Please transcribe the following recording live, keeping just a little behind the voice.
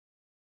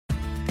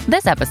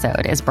This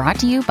episode is brought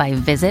to you by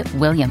Visit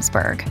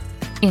Williamsburg.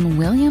 In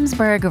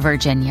Williamsburg,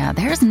 Virginia,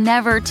 there's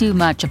never too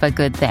much of a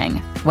good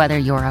thing. Whether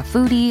you're a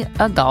foodie,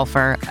 a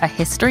golfer, a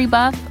history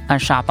buff, a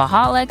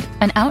shopaholic,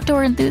 an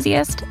outdoor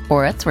enthusiast,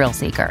 or a thrill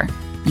seeker,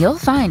 you'll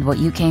find what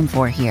you came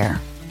for here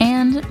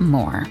and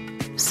more.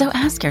 So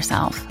ask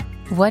yourself,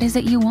 what is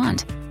it you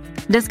want?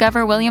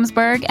 Discover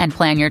Williamsburg and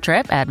plan your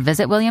trip at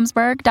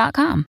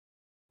visitwilliamsburg.com.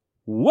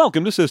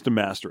 Welcome to System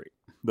Mastery,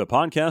 the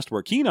podcast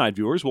where keen-eyed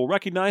viewers will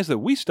recognize that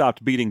we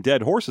stopped beating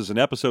dead horses in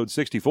episode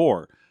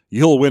 64.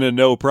 You'll win a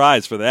no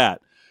prize for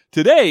that.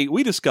 Today,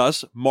 we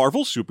discuss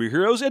Marvel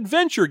Superheroes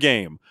Adventure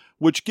Game,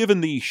 which, given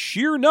the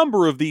sheer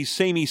number of these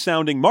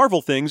samey-sounding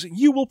Marvel things,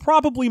 you will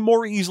probably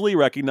more easily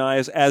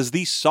recognize as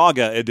the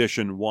Saga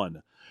Edition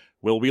 1.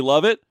 Will we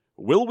love it?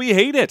 Will we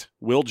hate it?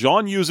 Will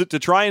John use it to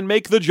try and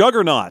make the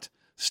Juggernaut?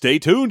 Stay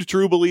tuned,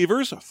 true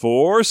believers,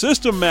 for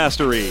System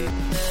Mastery.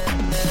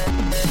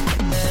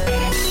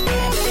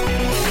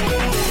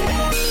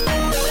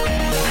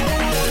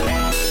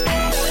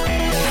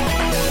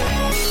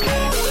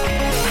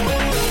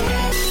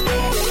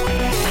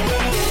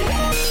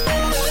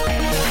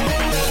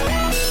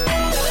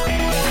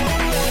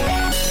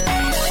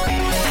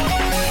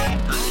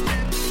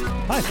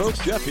 Hi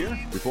folks, Jeff here.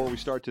 Before we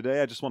start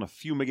today, I just want to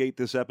fumigate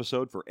this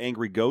episode for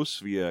angry ghosts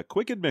via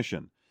quick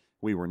admission.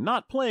 We were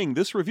not playing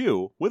this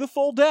review with a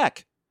full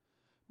deck.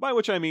 By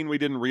which I mean we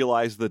didn't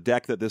realize the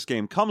deck that this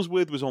game comes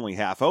with was only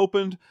half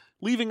opened,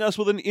 leaving us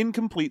with an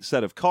incomplete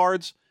set of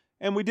cards,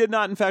 and we did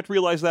not in fact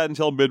realize that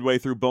until midway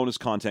through bonus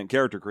content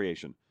character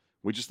creation.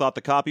 We just thought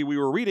the copy we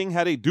were reading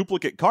had a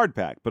duplicate card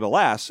pack, but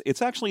alas,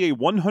 it's actually a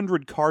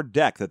 100 card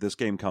deck that this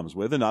game comes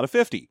with and not a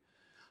 50.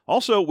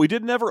 Also, we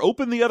didn't ever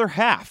open the other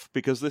half,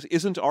 because this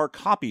isn't our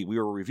copy we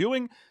were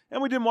reviewing,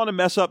 and we didn't want to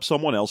mess up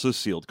someone else's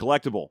sealed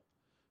collectible.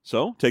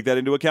 So, take that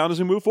into account as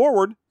we move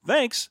forward.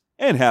 Thanks,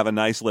 and have a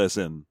nice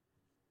listen.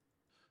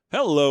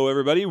 Hello,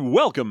 everybody.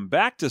 Welcome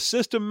back to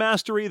System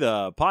Mastery,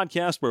 the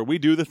podcast where we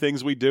do the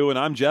things we do, and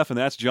I'm Jeff, and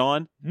that's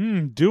John.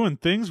 Doing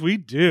things we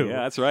do.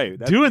 Yeah, that's right.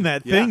 Doing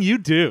that thing you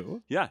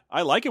do. Yeah,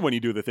 I like it when you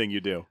do the thing you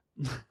do.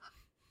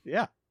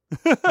 Yeah.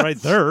 Right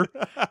there.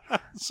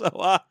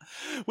 So,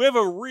 we have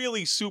a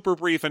really super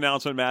brief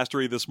announcement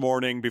mastery this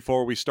morning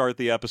before we start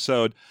the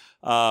episode.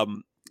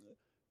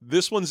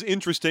 This one's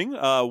interesting.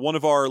 One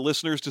of our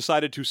listeners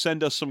decided to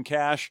send us some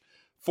cash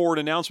for an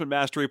announcement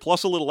mastery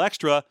plus a little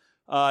extra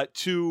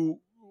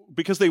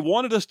because they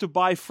wanted us to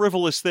buy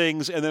frivolous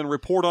things and then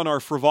report on our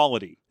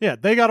frivolity. Yeah,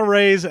 they got a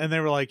raise and they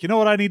were like, you know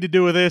what I need to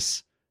do with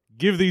this?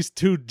 Give these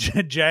two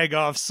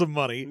jag-offs some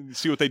money.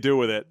 See what they do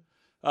with it.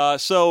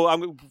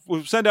 So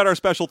we'll send out our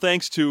special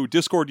thanks to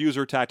Discord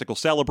user Tactical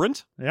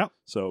Celebrant. Yeah.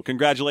 So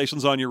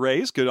congratulations on your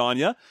raise. Good on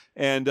you.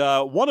 And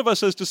one of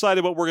us has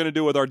decided what we're going to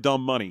do with our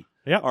dumb money.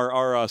 Yeah.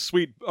 Our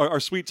sweet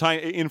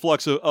tiny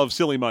influx of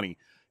silly money.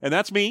 And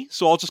that's me.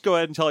 So I'll just go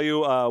ahead and tell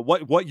you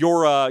what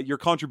your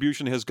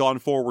contribution has gone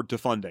forward to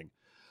funding.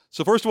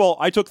 So first of all,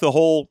 I took the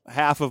whole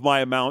half of my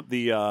amount,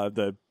 the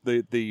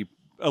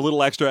a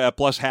little extra at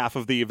plus half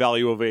of the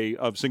value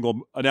of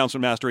single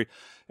announcement mastery,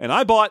 and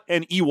I bought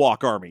an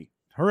Ewok army.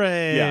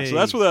 Hooray! Yeah, so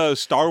that's with a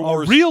Star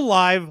Wars... A real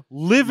live,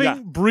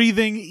 living,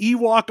 breathing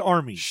Ewok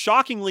army.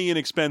 Shockingly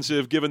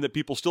inexpensive, given that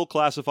people still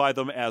classify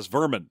them as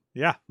vermin.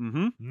 Yeah.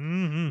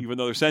 Even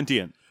though they're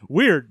sentient.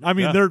 Weird. I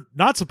mean, they're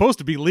not supposed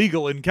to be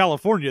legal in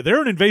California.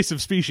 They're an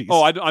invasive species.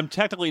 Oh, I'm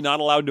technically not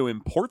allowed to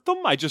import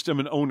them. I just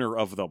am an owner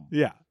of them.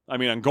 Yeah. I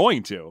mean, I'm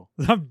going to.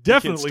 I'm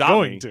definitely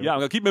going to. Yeah, I'm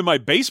going to keep them in my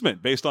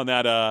basement based on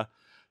that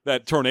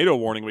tornado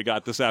warning we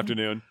got this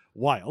afternoon.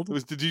 Wild.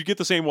 Did you get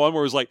the same one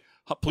where it was like,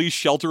 please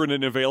shelter in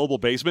an available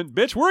basement?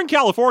 Bitch, we're in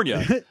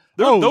California.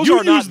 Those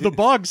you used the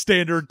bog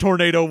standard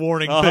tornado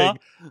warning thing.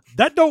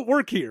 That don't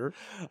work here.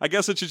 I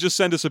guess it should just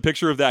send us a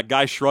picture of that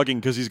guy shrugging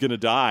because he's going to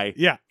die.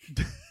 Yeah.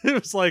 It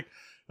was like,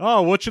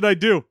 oh, what should I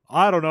do?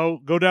 I don't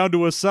know. Go down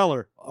to a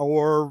cellar.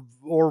 Or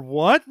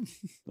what?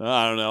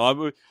 I don't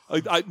know.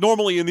 I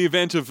normally, in the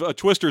event of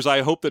Twisters,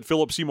 I hope that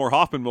Philip Seymour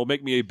Hoffman will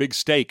make me a big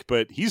steak,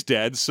 but he's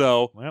dead,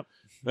 so... Well,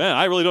 man,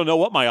 I really don't know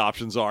what my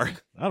options are.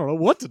 I don't know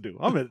what to do.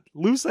 I'm at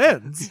loose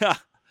ends. Yeah.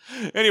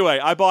 Anyway,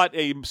 I bought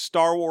a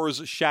Star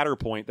Wars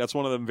Shatterpoint. That's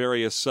one of them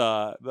various,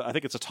 I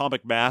think it's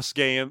Atomic Mass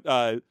game,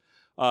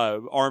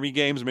 army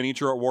games,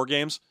 miniature war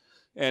games.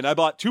 And I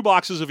bought 2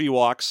 boxes of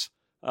Ewoks.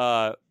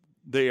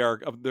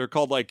 They're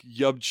called like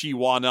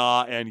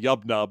Yub-Chi-Wana and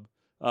Yub-Nub,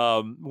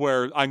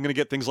 where I'm going to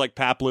get things like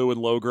Paplu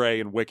and Logray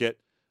and Wicket.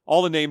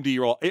 All the named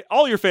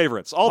all your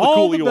favorites, all the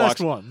cool Ewoks,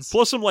 best ones.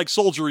 Plus some like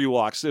soldier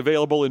Ewoks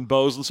available in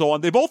bows and so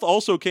on. They both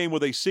also came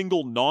with a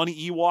single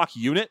non-Ewok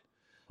unit.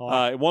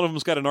 One of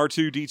them's got an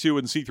R2-D2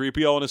 and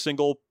C-3PO on a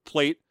single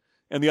plate,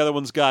 and the other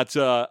one's got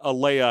a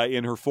Leia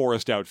in her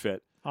forest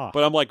outfit.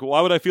 But I'm like,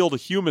 why would I field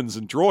humans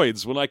and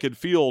droids when I could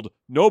field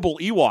noble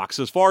Ewoks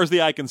as far as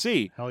the eye can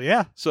see? Hell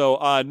yeah! So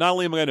not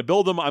only am I going to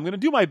build them, I'm going to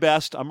do my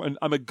best. I'm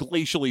a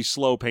glacially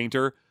slow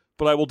painter.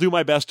 But I will do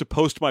my best to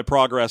post my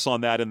progress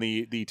on that in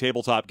the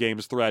tabletop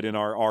games thread in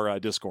our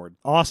Discord.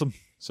 Awesome.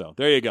 So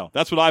there you go.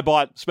 That's what I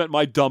bought, spent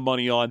my dumb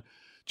money on.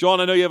 John,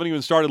 I know you haven't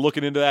even started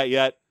looking into that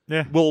yet.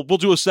 Yeah. We'll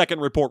do a second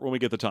report when we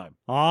get the time.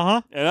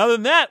 Uh-huh. And other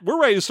than that,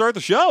 we're ready to start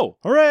the show.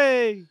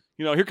 Hooray!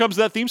 You know, here comes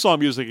that theme song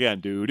music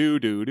again. Do do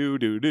do do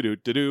do do do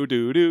do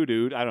do do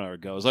do. I don't know how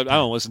it goes. I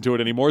don't listen to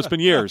it anymore. It's been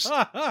years.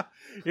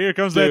 Here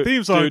comes that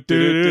theme song.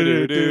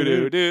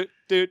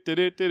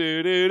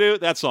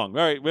 That song.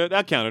 All right,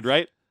 that counted,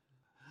 right?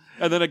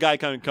 And then a guy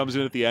kind of comes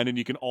in at the end, and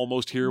you can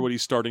almost hear what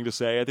he's starting to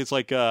say. I think it's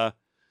like, I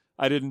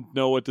didn't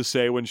know what to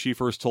say when she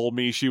first told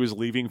me she was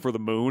leaving for the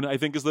moon, I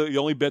think is the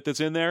only bit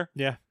that's in there.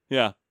 Yeah.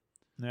 Yeah.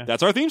 Yeah.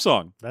 That's our theme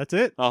song. That's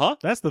it. Uh-huh.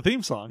 That's the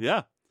theme song.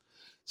 Yeah.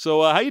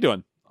 So, how you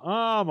doing?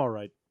 I'm all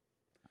right.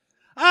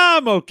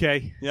 I'm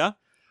okay. Yeah?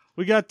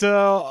 We got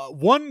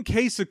one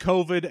case of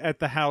COVID at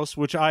the house,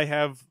 which I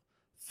have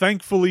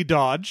thankfully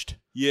dodged.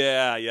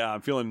 Yeah.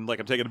 I'm feeling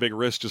like I'm taking a big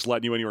risk just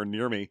letting you anywhere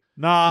near me.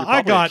 Nah,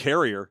 You're probably a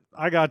carrier.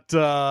 I got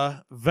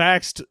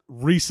vaxxed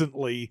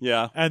recently.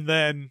 Yeah. And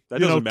then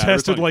That doesn't matter.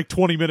 tested It's on- like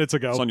 20 minutes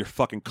ago. It's on your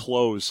fucking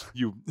clothes,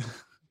 you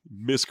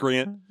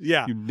miscreant.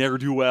 Yeah. You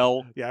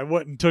ne'er-do-well. Yeah, I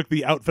went and took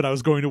the outfit I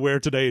was going to wear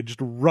today and just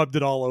rubbed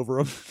it all over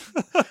him.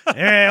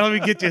 Hey, let me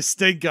get you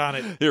stink on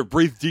it. Here,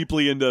 breathe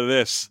deeply into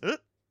this.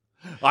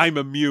 I'm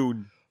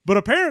immune. But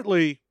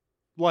apparently,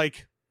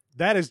 like,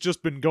 that has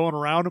just been going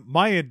around.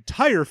 My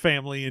entire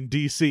family in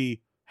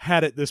D.C.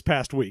 had it this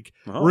past week,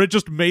 Oh. where it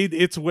just made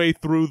its way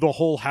through the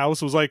whole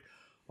house. It was like,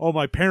 oh,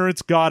 my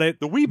parents got it.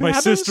 The wee My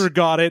babbins? sister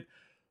got it.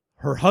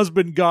 Her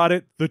husband got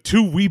it. The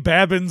two wee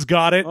babbins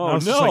got it. Oh, and I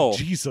was just no. like,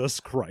 Jesus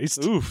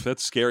Christ. Oof,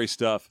 that's scary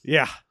stuff.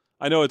 Yeah,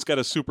 I know it's got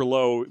a super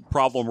low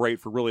problem rate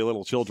for really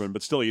little children,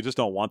 but still, you just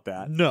don't want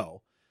that.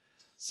 no.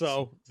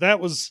 So that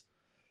was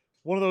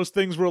one of those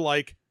things where,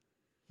 like,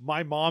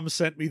 my mom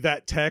sent me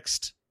that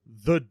text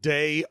the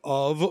day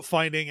of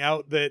finding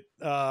out that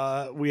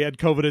we had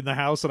COVID in the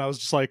house, and I was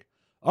just like,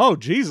 oh,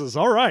 Jesus,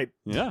 all right.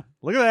 Yeah.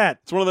 Look at that.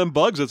 It's one of them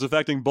bugs that's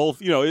affecting both,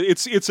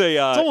 it's a... It's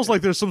almost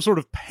like there's some sort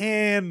of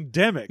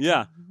pandemic.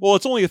 yeah. Well,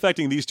 it's only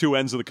affecting these two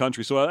ends of the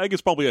country, so I think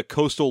it's probably a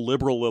coastal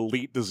liberal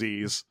elite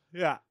disease.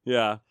 Yeah.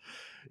 Yeah.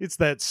 It's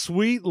that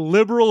sweet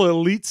liberal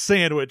elite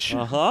sandwich.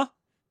 Uh-huh.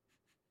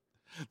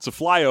 It's a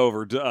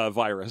flyover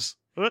virus.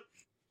 What?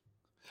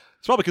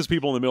 It's probably because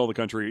people in the middle of the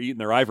country are eating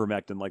their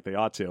ivermectin like they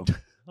ought to.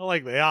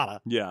 Like they oughta.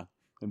 Yeah.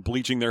 And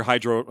bleaching their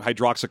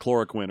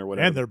hydroxychloroquine or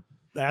whatever. And their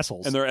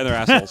assholes. And their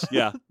assholes.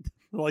 Yeah.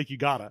 Like you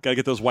gotta. Got to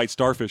get those white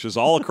starfishes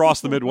all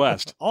across the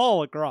Midwest.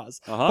 All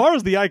across. Uh-huh. As far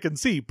as the eye can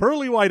see,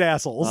 pearly white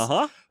assholes.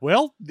 Uh-huh.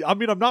 Well, I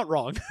mean, I'm not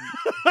wrong.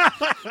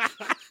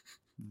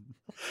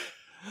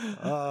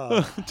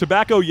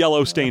 Tobacco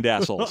yellow stained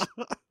assholes.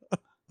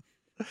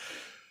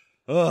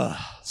 Ugh.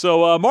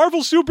 So,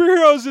 Marvel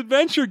Superheroes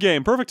Adventure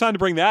Game. Perfect time to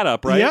bring that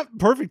up, right? Yep,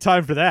 perfect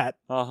time for that.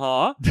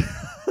 Uh-huh.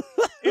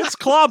 It's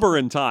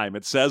clobbering time,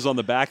 it says on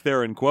the back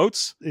there in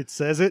quotes. It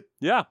says it.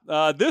 Yeah.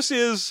 This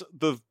is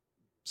the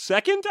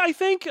second, I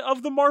think,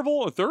 of the Marvel,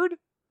 or third?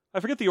 I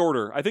forget the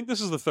order. I think this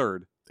is the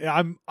third.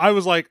 I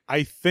was like,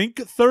 I think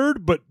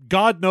third, but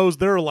God knows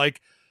there are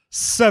like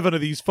 7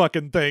 of these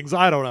fucking things.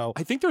 I don't know.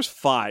 I think there's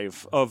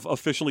 5 of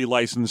officially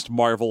licensed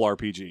Marvel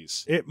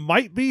RPGs. It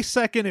might be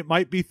second, it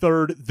might be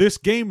third. This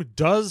game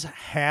does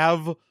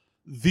have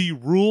the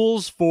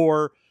rules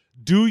for,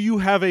 do you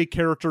have a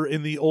character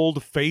in the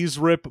old Phase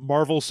Rip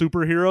Marvel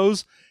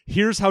superheroes?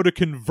 Here's how to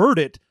convert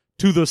it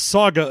to the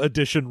Saga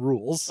Edition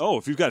rules. Oh,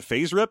 if you've got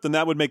Phase Rip, then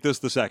that would make this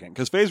the second,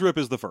 because Phase Rip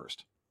is the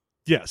first.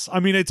 Yes, I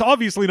mean, it's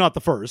obviously not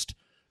the first.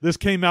 This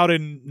came out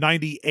in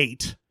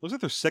 98. Looks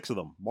like there's 6 of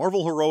them.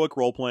 Marvel Heroic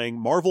Role-Playing,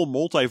 Marvel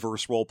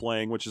Multiverse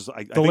Role-Playing, which is...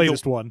 I The think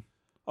latest one.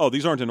 Oh,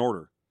 these aren't in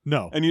order.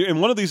 No.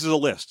 And one of these is a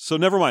list, so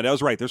never mind. I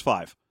was right. There's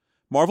 5.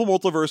 Marvel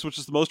Multiverse, which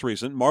is the most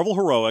recent. Marvel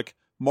Heroic.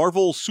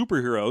 Marvel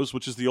Superheroes,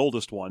 which is the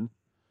oldest one.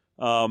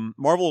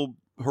 Marvel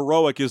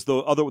Heroic is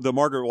the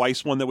Margaret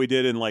Weiss one that we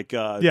did in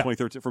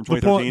 2013 from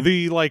 2013.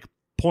 The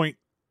point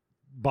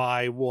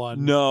by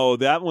one. No,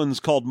 that one's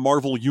called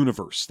Marvel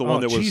Universe. The one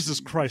that was Jesus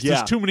Christ. Yeah.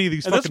 There's too many of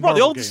these and fucking that's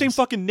probably Marvel all the same games.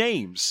 fucking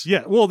names.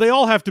 Yeah, well, they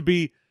all have to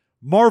be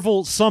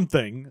Marvel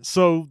something,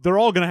 so they're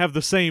all going to have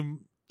the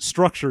same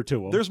structure to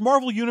them. There's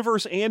Marvel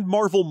Universe and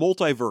Marvel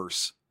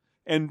Multiverse.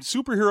 And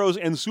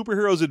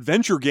Superheroes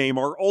Adventure Game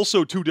are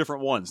also 2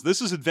 different ones.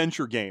 This is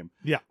Adventure Game.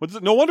 Yeah.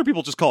 But no wonder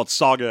people just call it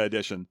Saga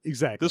Edition.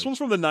 Exactly. This one's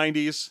from the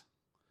 90s.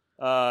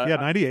 Yeah,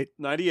 98.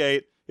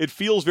 98. It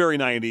feels very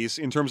 90s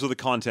in terms of the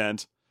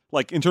content.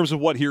 Like, in terms of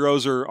what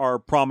heroes are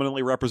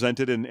prominently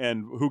represented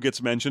and who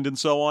gets mentioned and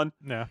so on.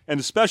 Yeah.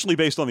 And especially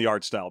based on the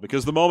art style.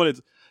 Because the moment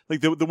it's...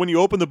 Like, when you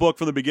open the book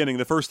from the beginning,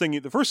 the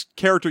first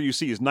character you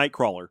see is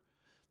Nightcrawler.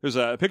 There's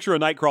a picture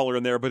of Nightcrawler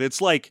in there, but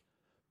it's like...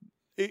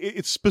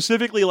 It's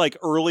specifically like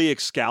early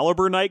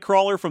Excalibur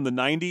Nightcrawler from the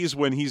 90s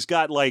when he's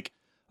got like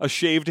a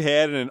shaved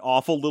head and an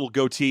awful little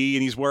goatee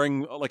and he's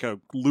wearing like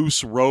a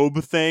loose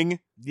robe thing.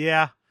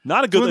 Yeah.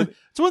 Not a good...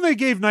 It's when they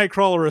gave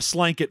Nightcrawler a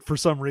slanket for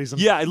some reason.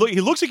 Yeah,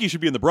 he looks like he should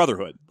be in the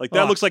Brotherhood. Like,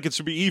 that looks like it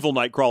should be evil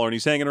Nightcrawler, and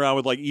he's hanging around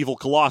with, like, evil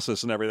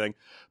Colossus and everything.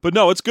 But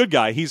no, it's good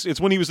guy. It's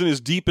when he was in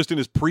his deepest in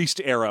his priest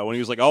era, when he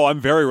was like, oh,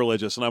 I'm very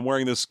religious, and I'm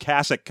wearing this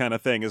cassock kind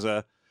of thing as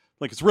a...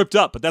 Like, it's ripped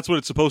up, but that's what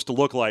it's supposed to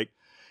look like.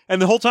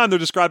 And the whole time they're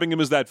describing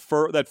him as that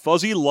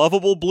fuzzy,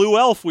 lovable blue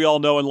elf we all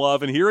know and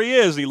love, and here he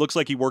is. He looks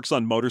like he works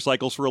on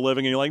motorcycles for a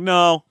living, and you're like,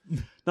 no,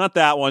 not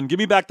that one. Give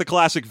me back the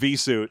classic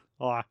V-suit.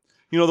 You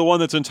know, the one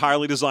that's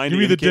entirely designed to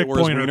indicate where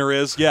his wiener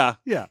is? Yeah.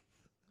 Yeah.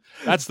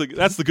 That's the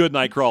good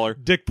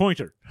Nightcrawler. Dick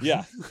Pointer.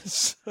 Yeah.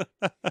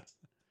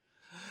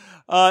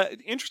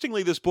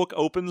 Interestingly, this book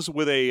opens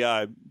with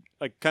a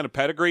kind of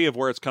pedigree of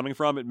where it's coming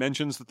from. It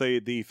mentions that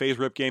the Phase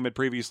Rip game had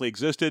previously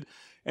existed,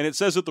 and it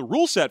says that the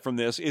rule set from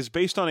this is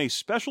based on a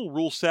special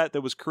rule set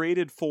that was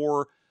created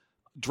for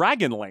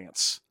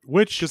Dragonlance,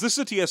 because this is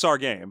a TSR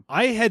game.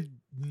 I had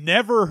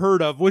never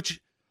heard of, which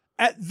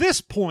at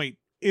this point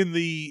in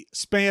the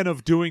span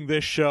of doing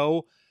this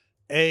show,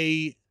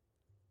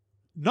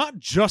 not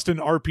just an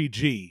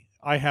RPG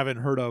I haven't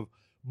heard of,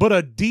 but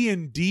a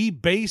D&D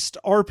based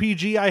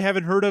RPG I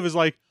haven't heard of is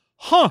like,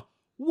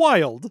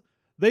 wild.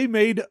 They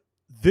made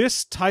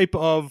this type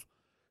of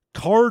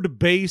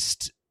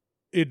card-based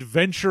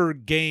adventure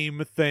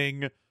game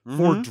thing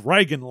for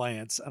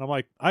Dragonlance. And I'm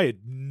like, I had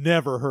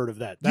never heard of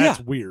that. That's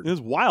weird.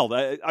 It's wild.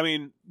 I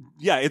mean,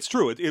 yeah, it's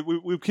true.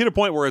 We've hit a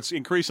point where it's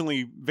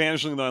increasingly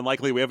vanishingly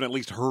unlikely we haven't at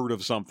least heard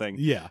of something.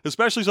 Yeah.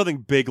 Especially something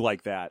big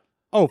like that.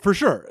 Oh, for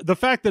sure. The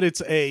fact that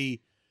it's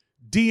a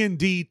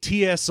D&D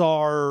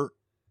TSR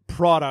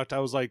product, I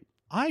was like,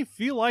 I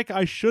feel like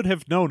I should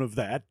have known of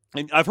that.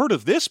 And I've heard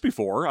of this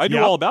before. I knew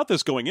all about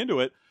this going into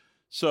it.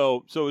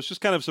 So it's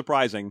just kind of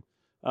surprising.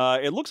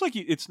 It looks like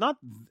it's not.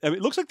 I mean,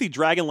 it looks like the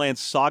Dragonlance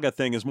Saga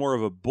thing is more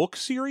of a book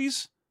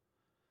series.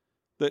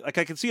 Like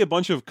I can see a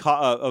bunch of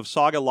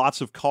Saga,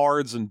 lots of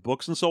cards and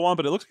books and so on,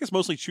 but it looks like it's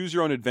mostly choose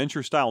your own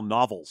adventure style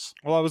novels.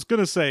 Well, I was going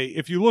to say,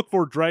 if you look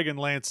for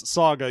Dragonlance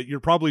Saga, you're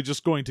probably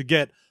just going to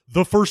get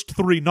the first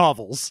 3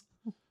 novels.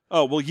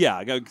 Oh, well,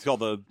 yeah. It's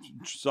called the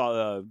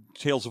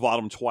Tales of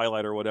Autumn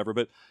Twilight or whatever.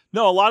 But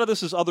no, a lot of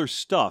this is other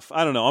stuff.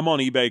 I don't know. I'm on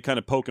eBay kind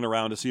of poking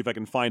around to see if I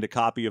can find a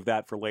copy of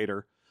that for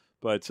later.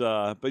 But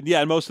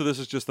yeah, most of this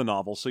is just the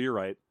novel, so you're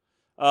right.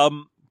 But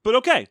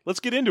okay, let's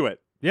get into it.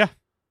 Yeah.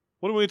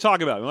 What are we going to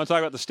talk about? We want to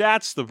talk about the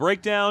stats, the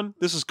breakdown.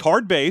 This is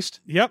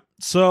card-based. Yep.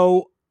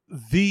 So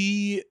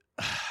the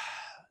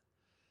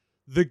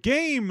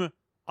game,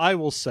 I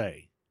will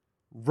say,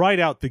 right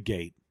out the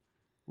gate,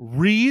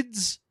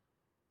 reads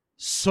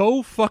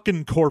so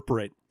fucking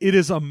corporate. It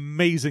is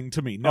amazing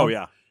to me. Now, oh,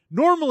 yeah.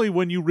 Normally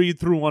when you read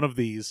through one of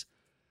these,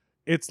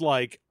 it's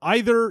like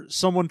either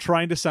someone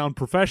trying to sound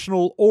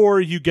professional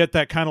or you get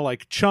that kind of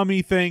like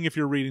chummy thing if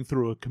you're reading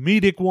through a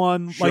comedic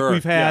one like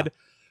we've had. Yeah.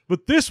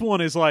 But this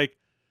one is like,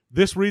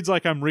 this reads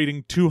like I'm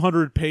reading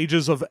 200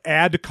 pages of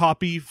ad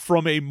copy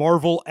from a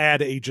Marvel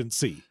ad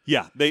agency.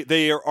 Yeah,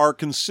 they are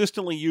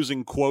consistently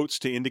using quotes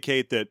to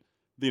indicate that,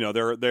 you know,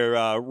 they're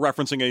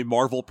referencing a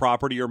Marvel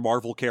property or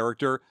Marvel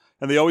character.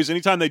 And they always,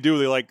 anytime they do,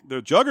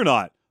 the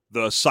Juggernaut,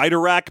 the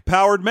Cyttorak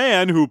powered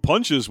man who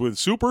punches with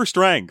super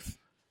strength.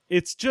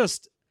 It's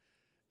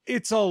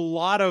a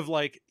lot of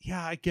like,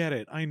 yeah, I get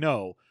it. I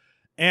know.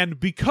 And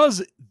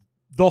because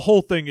the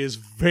whole thing is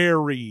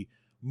very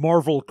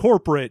Marvel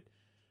corporate,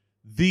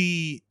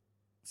 the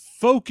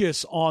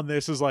focus on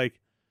this is like,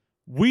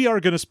 we are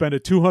going to spend a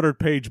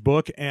 200-page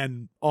book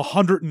and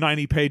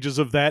 190 pages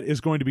of that is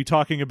going to be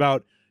talking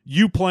about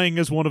you playing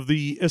as one of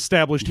the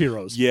established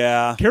heroes.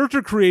 Yeah.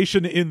 Character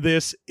creation in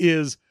this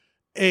is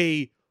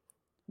a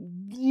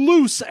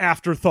loose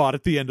afterthought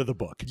at the end of the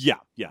book. Yeah.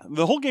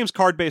 The whole game's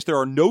card-based. There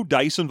are no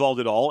dice involved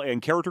at all, and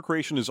character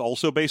creation is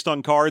also based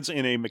on cards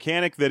in a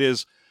mechanic that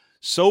is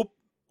so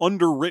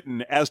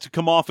underwritten as to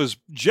come off as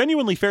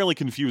genuinely fairly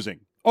confusing.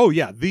 Oh,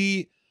 yeah.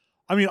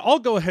 I'll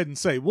go ahead and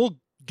say,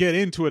 we'll get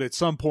into it at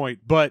some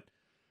point, but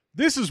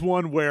this is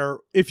one where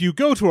if you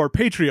go to our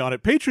Patreon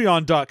at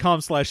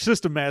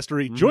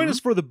patreon.com/systemmastery, join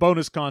us for the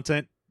bonus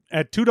content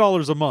at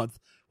 $2 a month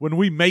when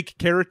we make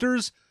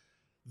characters.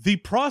 The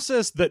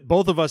process that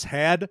both of us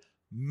had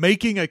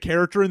making a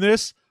character in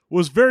this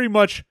was very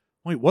much,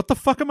 wait, what the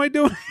fuck am I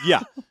doing?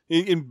 Yeah.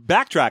 In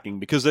backtracking,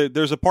 because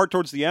there's a part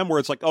towards the end where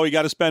it's like, oh, you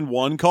got to spend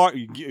one card.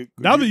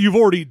 Now that you've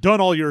already done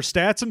all your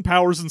stats and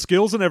powers and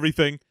skills and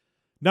everything,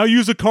 now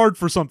use a card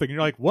for something. And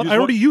you're like, what? I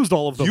already used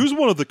all of them. Use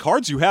one of the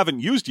cards you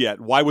haven't used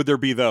yet. Why would there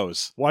be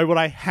those? Why would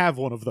I have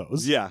one of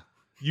those? Yeah.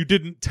 You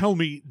didn't tell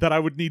me that I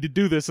would need to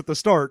do this at the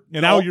start.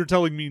 And now you're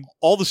telling me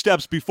all the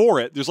steps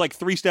before it. There's like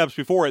 3 steps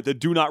before it that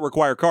do not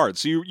require cards.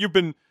 So you've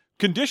been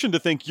conditioned to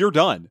think you're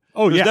done.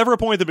 Oh, There's never a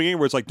point at the beginning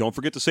where it's like, don't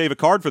forget to save a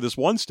card for this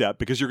one step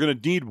because you're going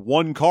to need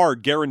one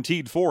card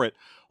guaranteed for it.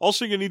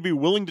 Also, you're going to need to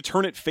be willing to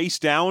turn it face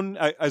down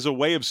as a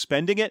way of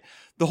spending it.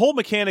 The whole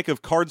mechanic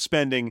of card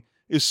spending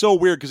is so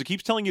weird because it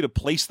keeps telling you to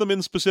place them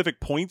in specific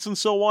points and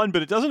so on,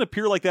 but it doesn't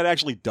appear like that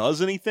actually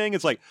does anything.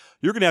 It's like,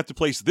 you're going to have to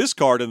place this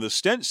card in the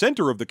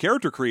center of the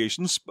character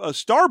creation's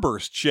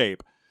starburst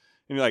shape.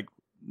 And you're like,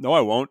 no,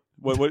 I won't.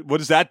 What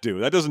does that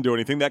do? That doesn't do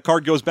anything. That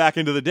card goes back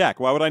into the deck.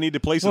 Why would I need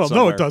to place it somewhere?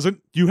 Well, no, it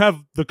doesn't. You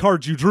have the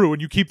cards you drew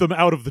and you keep them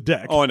out of the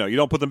deck. Oh, I know. You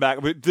don't put them back.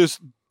 There's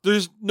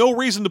no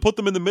reason to put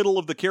them in the middle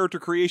of the character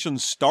creation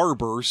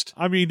starburst.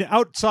 I mean,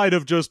 outside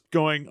of just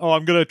going, oh,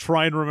 I'm going to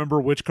try and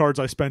remember which cards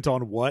I spent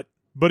on what.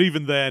 But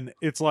even then,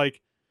 it's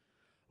like,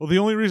 Well, the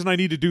only reason I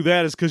need to do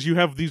that is because you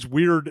have these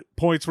weird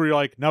points where you're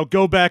like, now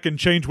go back and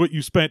change what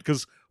you spent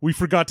because we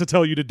forgot to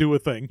tell you to do a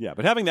thing. Yeah,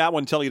 but having that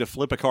one tell you to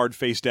flip a card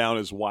face down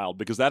is wild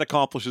because that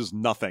accomplishes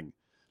nothing.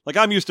 Like,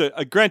 I'm used to,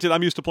 granted,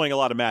 I'm used to playing a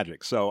lot of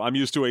Magic, so I'm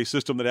used to a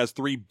system that has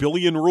 3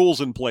 billion rules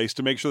in place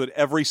to make sure that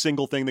every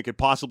single thing that could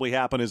possibly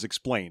happen is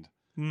explained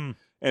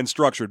and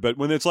structured. But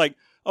when it's like,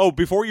 oh,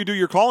 before you do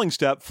your calling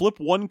step, flip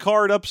one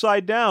card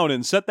upside down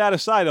and set that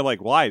aside. I'm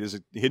like, why? Is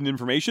it hidden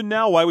information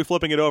now? Why are we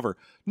flipping it over?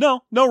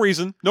 No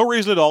reason. No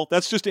reason at all.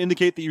 That's just to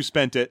indicate that you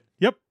spent it.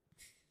 Yep.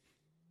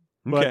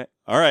 Okay.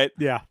 All right.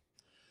 Yeah.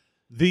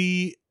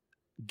 The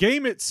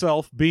game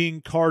itself,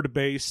 being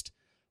card-based,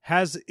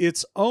 has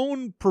its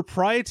own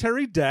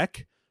proprietary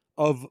deck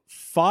of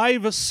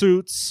 5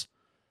 suits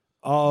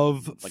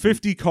of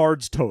 50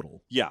 cards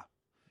total. Yeah.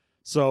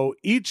 So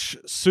each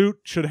suit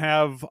should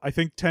have, I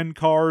think, 10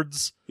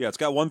 cards. Yeah, it's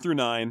got 1 through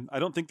 9. I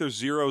don't think there's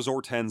 0s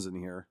or 10s in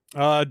here.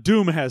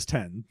 Doom has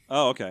 10.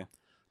 Oh, okay.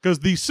 Because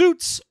the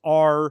suits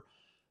are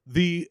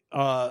the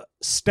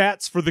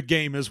stats for the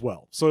game as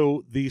well.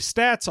 So the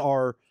stats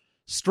are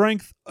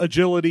strength,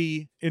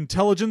 agility,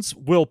 intelligence,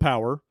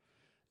 willpower.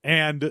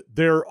 And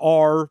there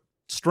are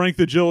strength,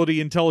 agility,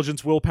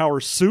 intelligence,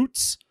 willpower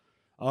suits.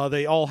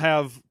 They all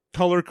have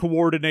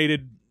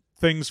color-coordinated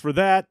things for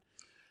that.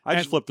 I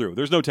just flipped through.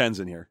 There's no 10s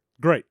in here.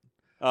 Great.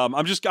 I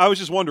was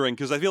just wondering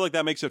because I feel like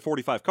that makes it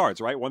 45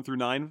 cards, right? 1 through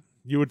 9.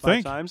 You would 5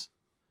 think. Times.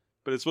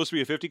 But it's supposed to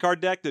be a 50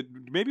 card deck. That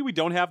maybe we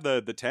don't have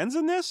the 10s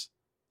in this.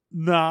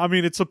 No, I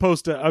mean it's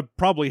supposed to.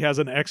 Probably has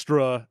an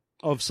extra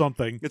of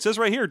something. It says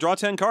right here: draw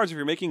 10 cards if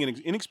you're making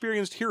an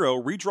inexperienced hero.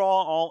 Redraw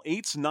all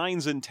 8s,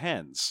 9s, and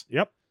 10s.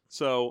 Yep.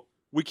 So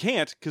we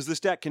can't because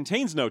this deck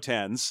contains no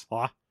 10s.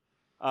 Ah.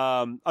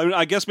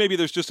 I guess maybe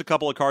there's just a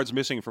couple of cards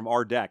missing from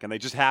our deck, and they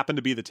just happen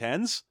to be the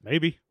 10s.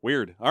 Maybe.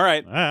 Weird. All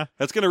right,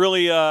 that's gonna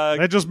really.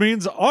 That just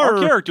means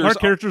our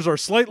characters are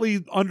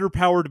slightly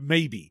underpowered.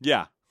 Maybe.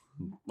 Yeah.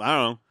 I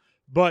don't know.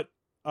 But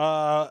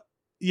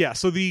yeah.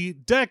 So the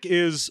deck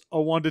is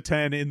a 1 to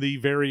 10 in the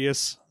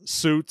various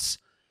suits,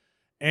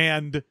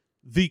 and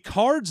the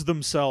cards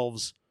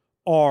themselves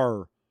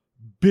are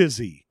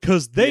busy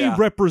because they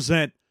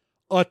represent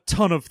a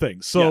ton of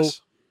things. So.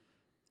 Yes.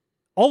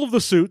 All of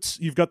the suits,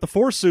 you've got the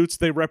 4 suits,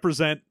 they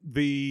represent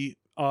the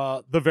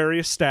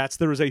various stats.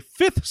 There is a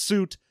 5th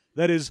suit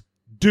that is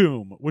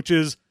Doom, which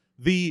is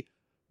the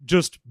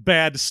just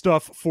bad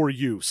stuff for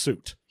you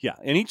suit. Yeah,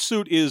 and each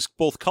suit is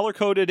both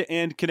color-coded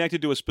and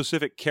connected to a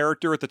specific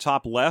character at the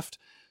top left.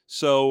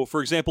 So, for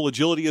example,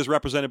 agility is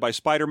represented by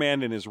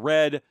Spider-Man and is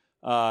red.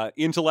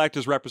 Intellect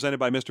is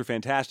represented by Mr.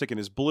 Fantastic and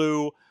is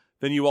blue.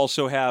 Then you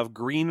also have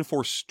green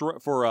for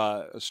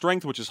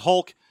strength, which is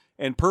Hulk.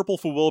 And purple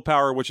for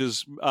willpower, which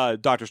is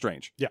Doctor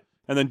Strange. Yeah.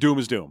 And then Doom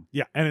is Doom.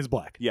 Yeah, and it's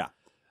black. Yeah.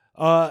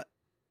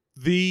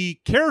 The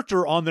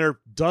character on there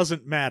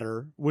doesn't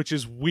matter, which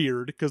is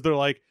weird, because they're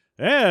like,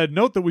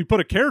 note that we put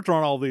a character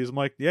on all these. I'm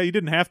like, yeah, you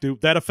didn't have to.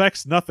 That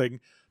affects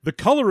nothing. The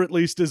color, at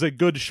least, is a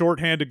good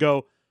shorthand to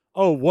go,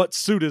 oh, what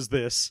suit is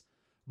this?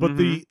 But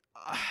the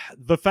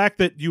fact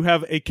that you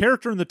have a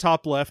character in the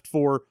top left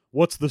for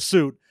what's the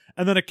suit,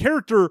 and then a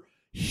character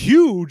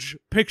huge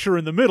picture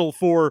in the middle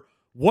for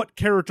what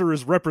character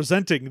is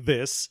representing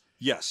this.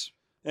 Yes.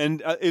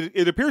 And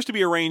it appears to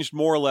be arranged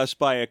more or less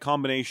by a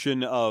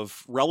combination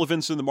of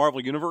relevance in the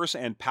Marvel Universe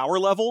and power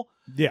level.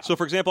 Yeah. So,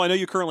 for example, I know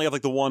you currently have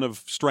like the one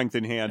of strength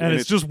in hand. And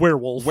it's just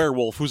Werewolf.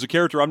 Werewolf, who's a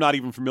character I'm not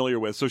even familiar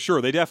with. So, sure,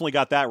 they definitely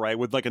got that right,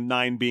 with like a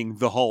 9 being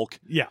the Hulk.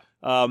 Yeah.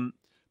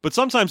 But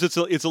sometimes it's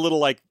a little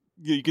like,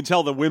 you can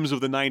tell the whims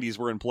of the 90s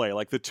were in play.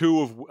 Like the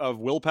 2 of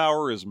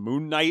willpower is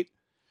Moon Knight,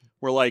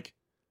 where like,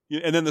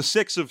 and then the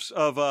 6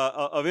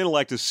 of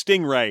intellect is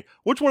Stingray.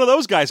 Which one of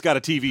those guys got a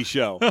TV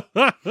show?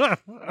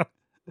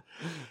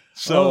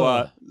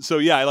 So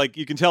yeah, like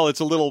you can tell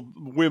it's a little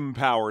whim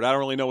powered. I don't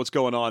really know what's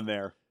going on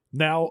there.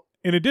 Now,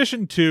 in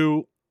addition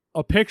to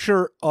a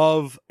picture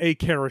of a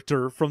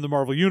character from the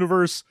Marvel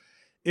Universe,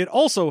 it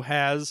also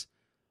has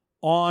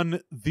on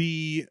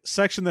the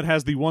section that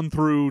has the 1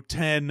 through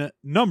 10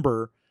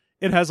 number,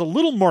 it has a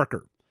little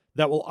marker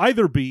that will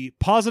either be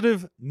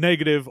positive,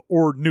 negative,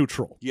 or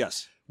neutral.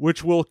 Yes.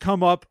 Which will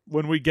come up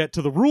when we get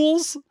to the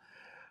rules,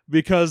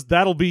 because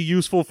that'll be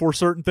useful for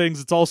certain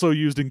things. It's also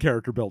used in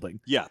character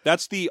building. Yeah,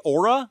 that's the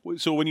aura.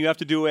 So when you have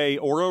to do a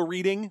aura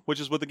reading, which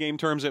is what the game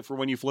terms it for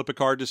when you flip a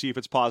card to see if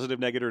it's positive,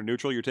 negative, or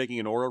neutral, you're taking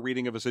an aura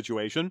reading of a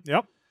situation.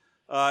 Yep.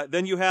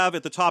 Then you have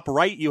at the top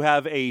right, you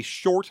have a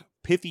short,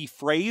 pithy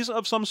phrase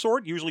of some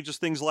sort, usually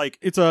just things like...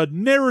 It's a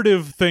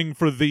narrative thing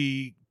for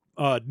the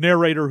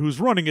narrator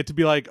who's running it to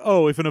be like,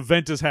 oh, if an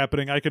event is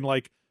happening, I can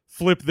like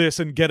flip this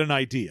and get an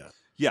idea.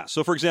 Yeah,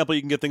 so for example,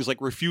 you can get things like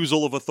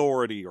refusal of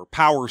authority or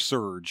power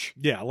surge.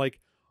 Yeah,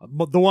 like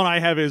the one I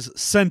have is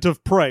scent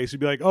of prey. So you'd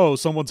be like, oh,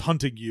 someone's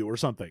hunting you or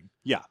something.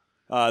 Yeah.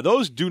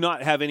 Those do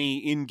not have any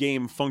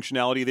in-game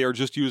functionality. They are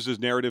just used as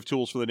narrative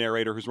tools for the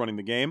narrator who's running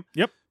the game.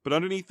 Yep. But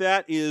underneath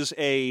that is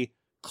a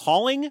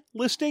calling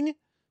listing.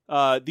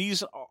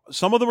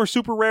 Some of them are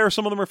super rare.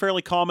 Some of them are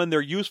fairly common. They're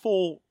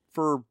useful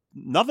for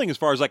nothing as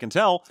far as I can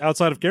tell.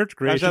 Outside of character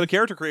creation. Outside of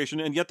character creation,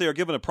 and yet they are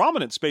given a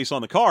prominent space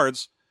on the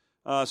cards.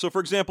 So, for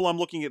example, I'm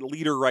looking at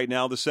Leader right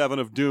now, the 7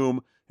 of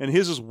Doom, and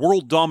his is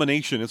World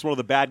Domination. It's one of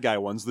the bad guy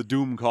ones, the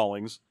Doom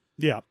callings.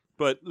 Yeah.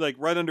 But like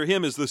right under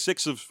him is the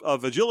 6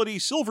 of Agility,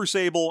 Silver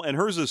Sable, and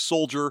hers is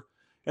Soldier,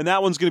 and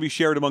that one's going to be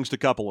shared amongst a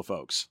couple of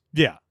folks.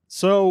 Yeah.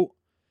 So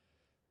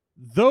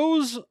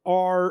those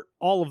are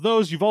all of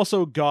those. You've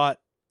also got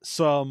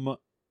some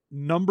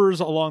numbers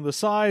along the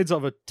sides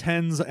of a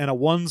tens and a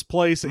ones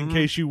place in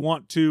case you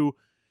want to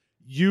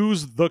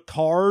use the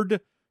card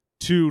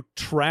to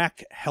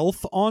track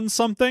health on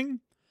something.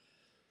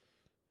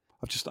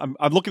 I'm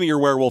looking at your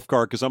werewolf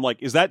card because I'm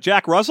like, is that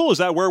Jack Russell? Is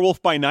that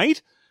Werewolf by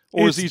Night?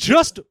 Or It's is he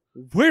just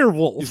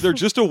werewolf? Is there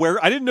just a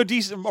I didn't know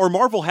DC or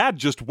Marvel had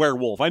just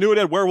werewolf. I knew it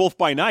had Werewolf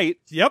by Night.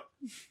 Yep.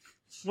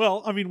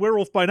 Well, I mean,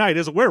 Werewolf by Night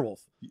is a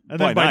werewolf. And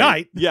then by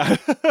night, yeah.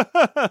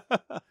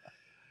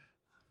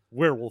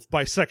 Werewolf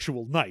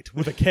Bisexual Night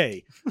with a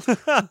K.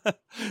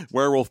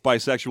 Werewolf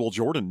Bisexual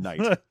Jordan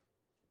Knight.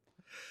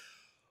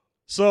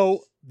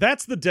 So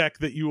that's the deck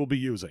that you will be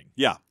using.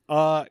 Yeah.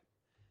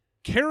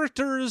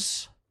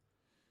 Characters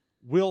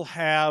will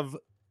have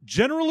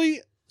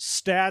generally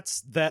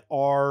stats that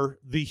are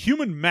the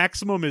human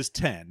maximum is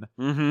 10.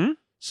 Mm-hmm.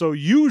 So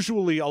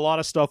usually a lot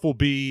of stuff will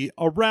be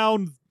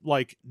around,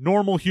 like,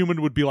 normal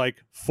human would be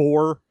like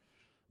 4.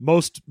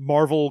 Most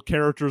Marvel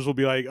characters will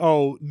be like,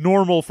 oh,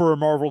 normal for a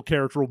Marvel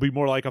character will be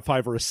more like a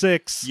 5 or a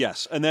 6.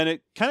 Yes, and then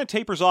it kind of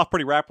tapers off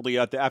pretty rapidly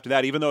after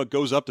that, even though it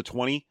goes up to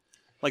 20.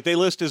 Like, they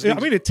list as... I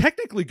mean, it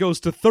technically goes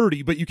to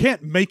 30, but you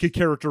can't make a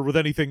character with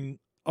anything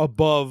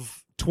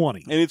above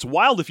 20. And it's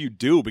wild if you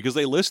do, because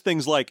they list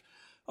things like,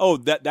 oh,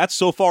 that's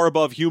so far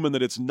above human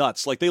that it's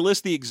nuts. Like, they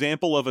list the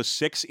example of a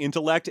 6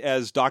 intellect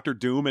as Dr.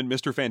 Doom and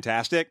Mr.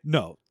 Fantastic.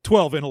 No,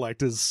 12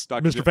 intellect is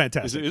Mr.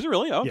 Fantastic. Is it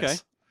really? Okay.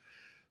 Yes.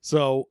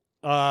 So...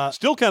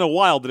 still kind of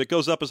wild that it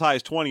goes up as high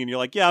as 20, and you're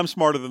like, yeah, I'm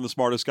smarter than the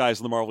smartest guys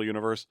in the Marvel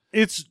Universe.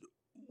 It's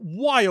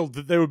wild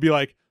that they would be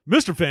like,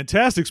 Mr.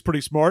 Fantastic's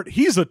pretty smart.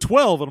 He's a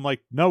 12. And I'm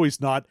like, no,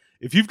 he's not.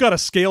 If you've got a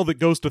scale that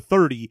goes to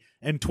 30,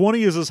 and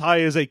 20 is as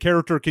high as a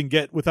character can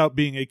get without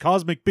being a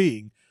cosmic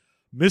being,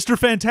 Mr.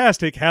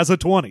 Fantastic has a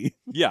 20.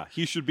 Yeah,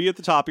 he should be at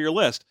the top of your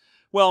list.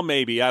 Well,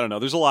 maybe. I don't know.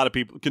 There's a lot of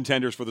people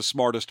contenders for the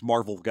smartest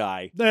Marvel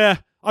guy.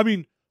 I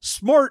mean,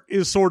 smart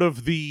is sort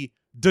of the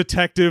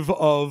detective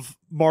of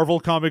Marvel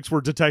comics,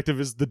 where detective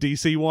is the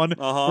DC one,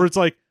 where it's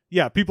like,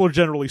 yeah, people are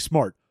generally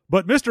smart,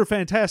 but Mr.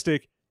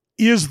 Fantastic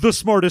is the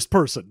smartest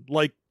person,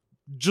 like,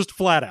 just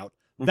flat out.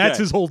 That's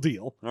his whole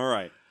deal. All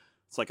right.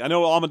 It's like, I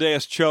know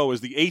Amadeus Cho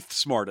is the 8th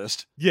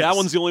smartest. Yes. That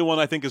one's the only one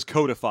I think is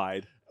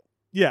codified.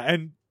 Yeah,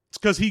 and it's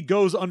because he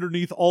goes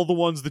underneath all the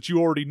ones that you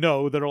already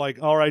know that are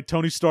like, all right,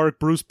 Tony Stark,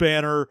 Bruce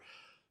Banner,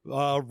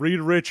 Reed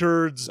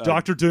Richards,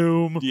 Dr.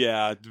 Doom.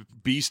 Yeah,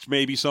 Beast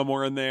maybe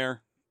somewhere in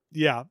there.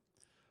 Yeah.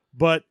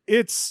 But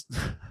it's,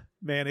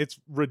 man, it's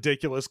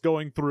ridiculous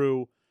going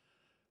through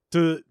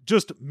to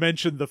just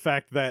mention the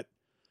fact that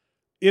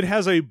it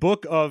has a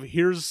book of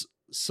here's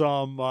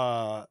some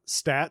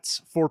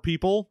stats for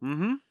people.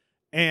 Mm-hmm.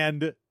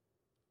 And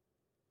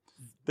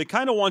they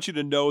kind of want you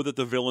to know that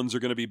the villains are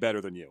going to be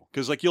better than you.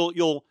 Because like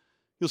you'll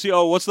see,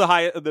 oh, what's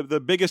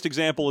the biggest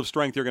example of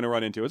strength you're going to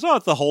run into? It's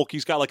the Hulk.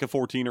 He's got like a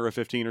 14 or a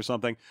 15 or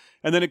something.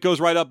 And then it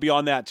goes right up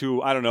beyond that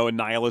to, I don't know, a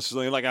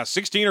Nihilus, like a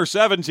 16 or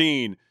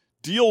 17.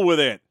 Deal with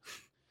it.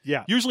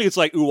 Yeah. Usually it's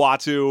like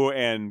Uatu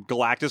and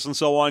Galactus and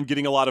so on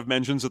getting a lot of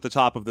mentions at the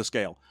top of the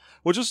scale,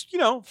 which is,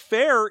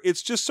 fair.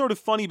 It's just sort of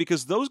funny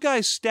because those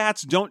guys'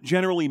 stats don't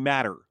generally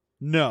matter.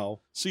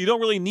 No. So you don't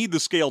really need the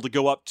scale to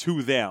go up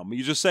to them.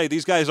 You just say,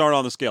 these guys aren't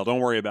on the scale. Don't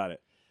worry about it.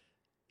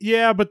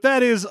 Yeah, but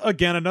that is,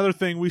 again, another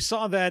thing. We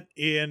saw that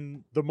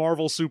in the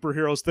Marvel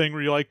superheroes thing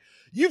where you're like,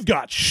 you've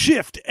got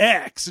Shift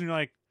X. And you're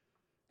like,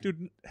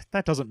 dude,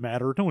 that doesn't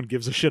matter. No one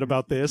gives a shit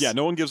about this. Yeah,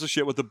 no one gives a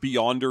shit what the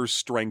Beyonder's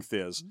strength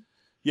is.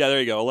 Yeah, there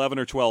you go. 11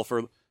 or 12.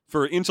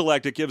 For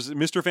intellect, it gives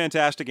Mr.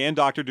 Fantastic and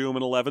Dr. Doom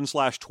an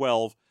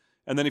 11/12.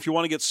 And then if you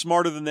want to get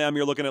smarter than them,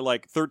 you're looking at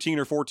like 13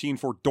 or 14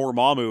 for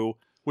Dormammu,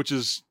 which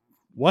is...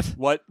 What?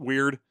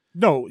 Weird?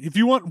 No, if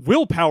you want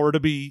willpower to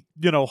be,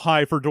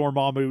 high for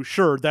Dormammu,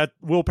 sure, that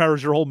willpower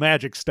is your whole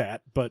magic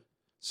stat, but...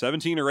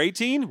 17 or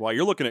 18? Well,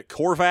 you're looking at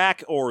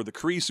Korvac or the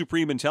Kree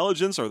Supreme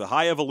Intelligence or the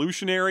High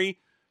Evolutionary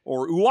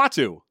or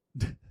Uatu.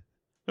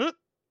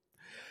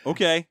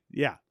 Okay.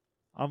 Yeah.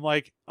 I'm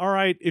like, all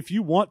right, if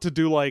you want to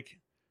do like,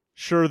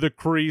 sure, the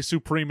Kree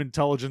Supreme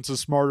Intelligence is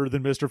smarter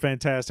than Mr.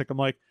 Fantastic, I'm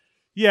like,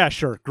 yeah,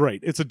 sure,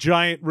 great. It's a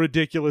giant,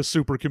 ridiculous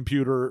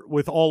supercomputer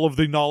with all of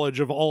the knowledge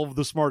of all of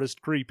the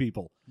smartest Kree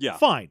people. Yeah.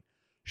 Fine.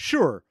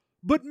 Sure.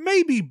 But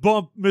maybe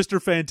bump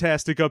Mr.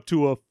 Fantastic up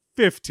to a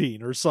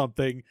 15 or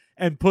something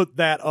and put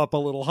that up a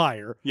little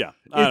higher. Yeah.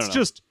 It's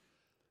just,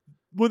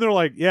 when they're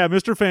like, yeah,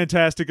 Mr.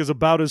 Fantastic is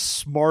about as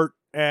smart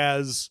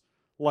as,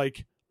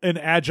 like, an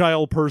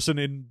agile person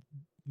in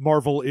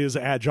Marvel is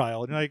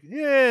agile. And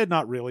you're like,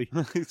 not really.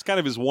 It's kind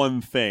of his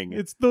one thing.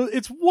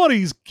 It's what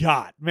he's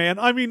got, man.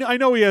 I mean, I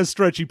know he has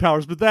stretchy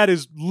powers, but that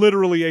is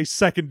literally a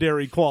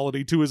secondary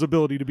quality to his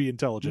ability to be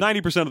intelligent.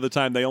 90% of the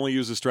time, they only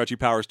use his stretchy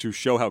powers to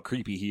show how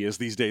creepy he is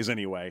these days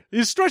anyway.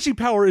 His stretchy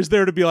power is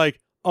there to be like,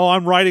 oh,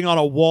 I'm writing on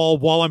a wall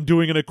while I'm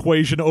doing an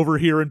equation over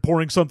here and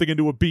pouring something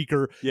into a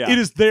beaker. Yeah. It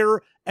is there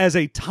as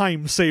a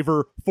time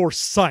saver for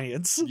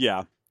science.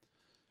 Yeah.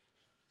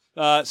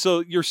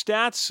 So your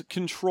stats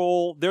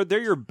control,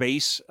 they're your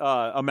base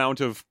amount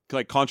of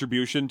like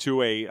contribution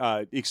to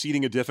a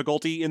exceeding a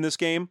difficulty in this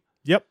game.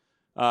 Yep.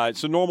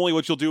 So normally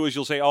what you'll do is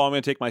you'll say, oh, I'm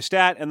going to take my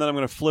stat, and then I'm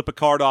going to flip a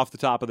card off the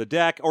top of the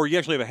deck, or you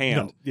actually have a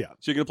hand. No, yeah.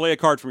 So you're going to play a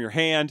card from your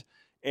hand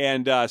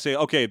and say,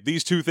 okay,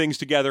 these two things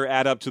together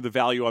add up to the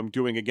value I'm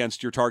doing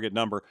against your target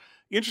number.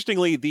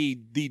 Interestingly,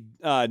 the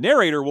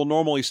narrator will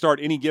normally start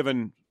any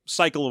given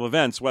cycle of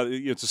events, whether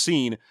it's a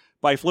scene,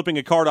 by flipping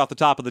a card off the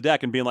top of the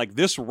deck and being like,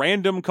 this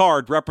random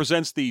card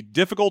represents the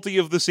difficulty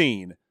of the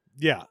scene.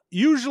 Yeah.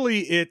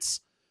 Usually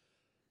it's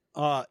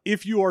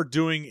if you are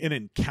doing an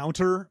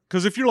encounter,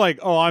 because if you're like,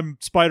 oh, I'm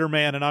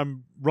Spider-Man and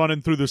I'm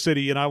running through the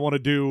city and I want to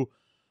do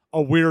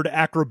a weird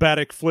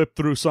acrobatic flip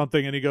through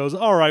something, and he goes,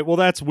 all right, well,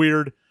 that's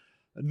weird.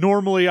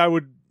 Normally I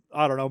would,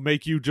 I don't know,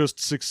 make you just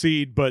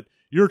succeed, but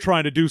you're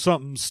trying to do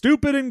something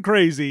stupid and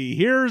crazy.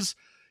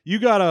 You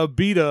gotta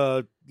beat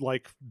a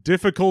like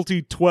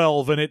difficulty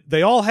 12, and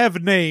they all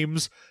have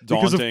names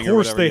because of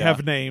course they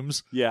have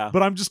names. Yeah.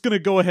 But I'm just gonna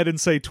go ahead and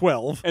say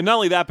 12. And not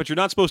only that, but you're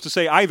not supposed to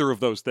say either of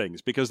those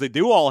things because they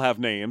do all have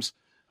names.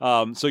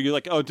 So you're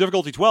like, oh,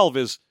 difficulty 12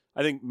 is,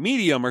 I think,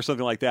 medium or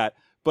something like that.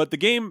 But the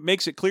game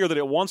makes it clear that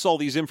it wants all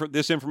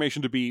this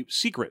information to be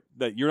secret,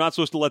 that you're not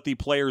supposed to let the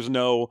players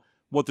know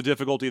what the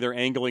difficulty they're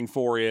angling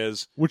for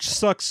is. Which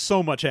sucks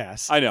so much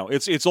ass. I know.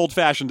 It's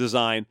old-fashioned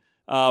design.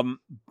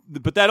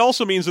 But that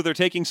also means that they're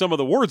taking some of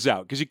the words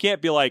out, because you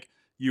can't be like,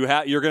 you're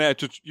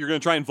gonna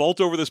try and vault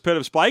over this pit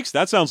of spikes?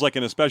 That sounds like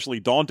an especially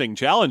daunting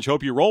challenge.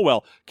 Hope you roll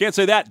well. Can't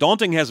say that.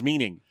 Daunting has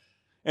meaning,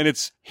 and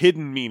it's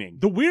hidden meaning.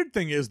 The weird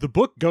thing is the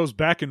book goes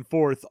back and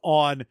forth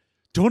on,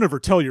 don't ever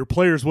tell your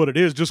players what it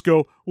is. Just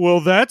go,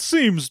 well, that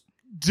seems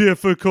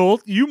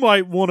difficult. You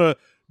might want to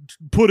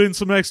put in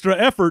some extra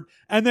effort.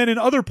 And then in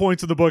other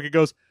points of the book, it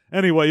goes,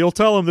 anyway, you'll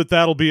tell them that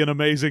that'll be an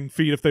amazing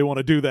feat if they want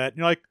to do that. And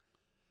you're like,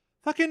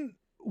 fucking,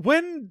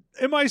 when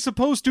am I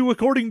supposed to,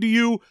 according to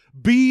you,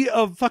 be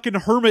a fucking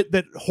hermit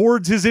that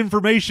hoards his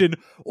information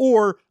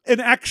or an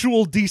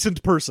actual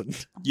decent person?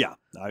 Yeah.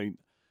 I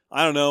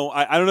don't know.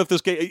 I don't know if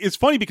this game, it's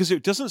funny because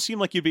it doesn't seem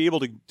like you'd be able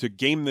to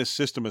game this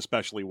system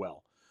especially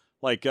well.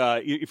 Like,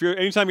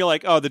 anytime you're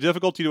like, oh, the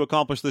difficulty to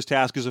accomplish this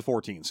task is a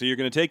 14. So you're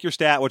going to take your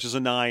stat, which is a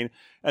 9,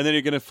 and then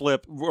you're going to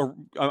flip, or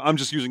I'm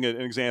just using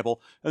an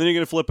example, and then you're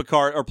going to flip a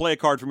card or play a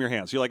card from your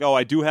hand. So you're like, oh,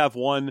 I do have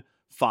 1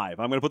 5.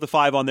 I'm going to put the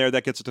 5 on there.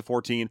 That gets it to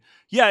 14.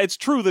 Yeah, it's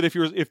true that if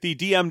the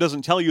DM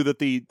doesn't tell you that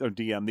the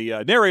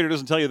narrator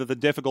doesn't tell you that the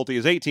difficulty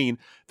is 18,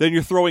 then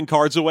you're throwing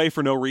cards away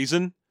for no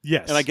reason.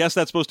 Yes. And I guess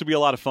that's supposed to be a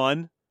lot of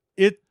fun.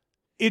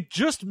 It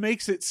just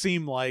makes it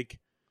seem like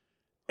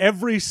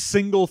every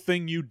single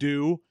thing you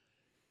do,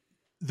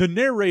 the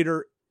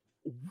narrator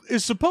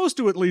is supposed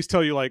to at least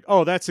tell you like,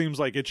 oh, that seems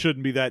like it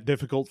shouldn't be that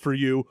difficult for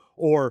you,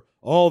 or,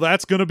 oh,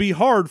 that's going to be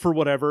hard for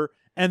whatever,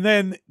 and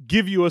then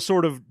give you a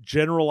sort of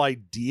general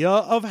idea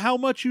of how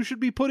much you should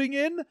be putting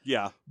in.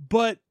 Yeah.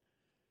 But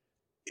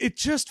it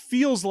just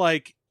feels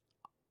like,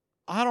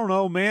 I don't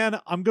know, man,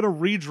 I'm going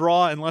to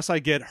redraw unless I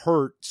get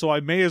hurt, so I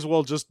may as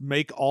well just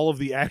make all of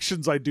the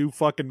actions I do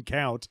fucking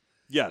count.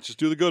 Yeah, just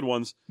do the good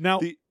ones. Now,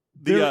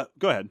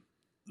 go ahead.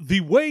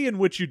 The way in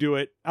which you do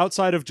it,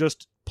 outside of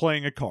just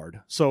playing a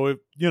card, so if,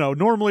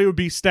 normally it would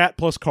be stat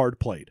plus card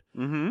played.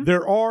 Mm-hmm.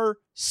 There are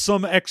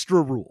some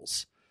extra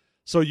rules.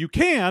 So you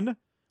can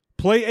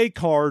play a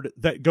card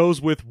that goes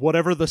with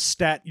whatever the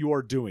stat you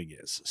are doing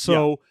is.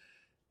 So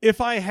if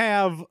I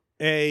have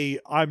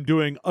I'm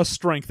doing a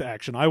strength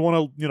action, I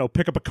want to,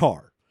 pick up a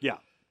car. Yeah.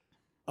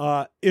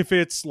 If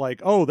it's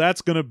like, oh,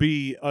 that's going to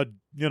be a,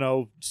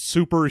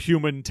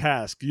 superhuman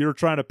task. You're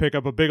trying to pick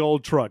up a big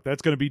old truck.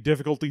 That's going to be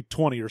difficulty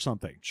 20 or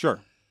something.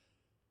 Sure.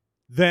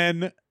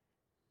 Then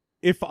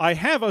if I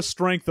have a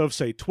strength of,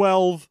 say,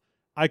 12,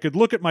 I could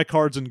look at my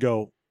cards and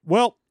go,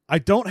 well, I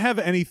don't have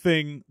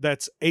anything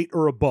that's 8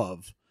 or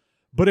above.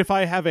 But if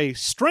I have a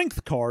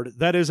strength card,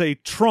 that is a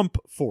trump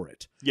for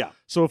it. Yeah.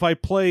 So if I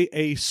play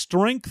a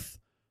strength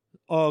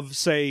of,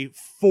 say,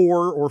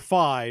 4 or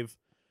 5,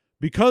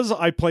 because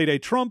I played a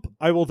trump,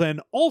 I will then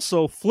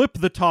also flip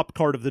the top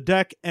card of the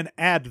deck and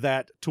add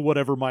that to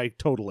whatever my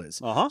total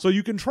is. Uh-huh. So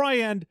you can try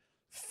and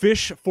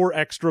fish for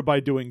extra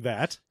by doing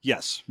that.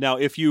 Yes. Now,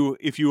 if you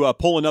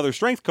pull another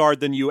strength card,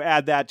 then you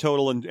add that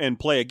total and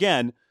play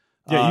again.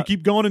 Yeah, you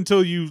keep going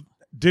until you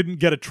didn't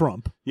get a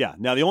trump. Yeah.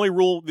 Now, the only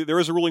rule, there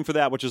is a ruling for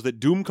that, which is that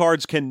Doom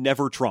cards can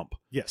never trump.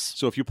 Yes.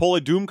 So if you pull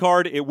a Doom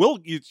card,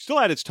 you still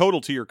add its total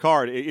to your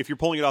card if you're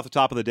pulling it off the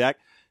top of the deck.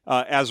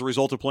 as a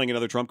result of playing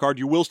another trump card.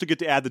 You will still get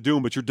to add the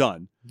Doom, but you're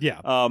done. Yeah.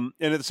 And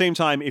at the same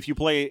time, if you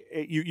play,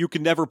 you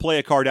can never play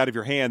a card out of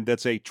your hand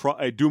that's a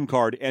Doom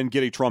card and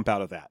get a trump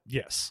out of that.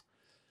 Yes.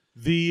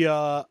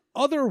 The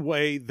other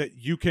way that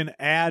you can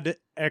add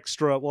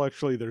extra, well,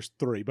 actually, there's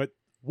 3, but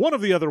one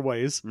of the other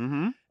ways,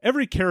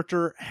 every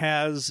character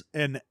has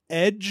an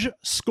edge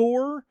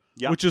score,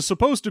 which is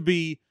supposed to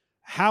be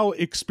how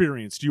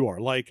experienced you are.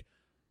 Like,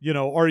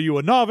 are you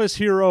a novice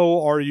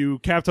hero? Are you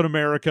Captain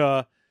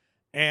America?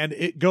 And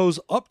it goes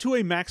up to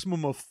a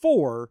maximum of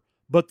 4,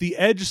 but the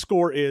edge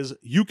score is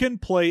you can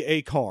play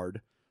a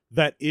card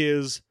that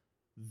is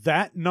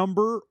that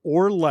number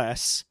or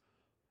less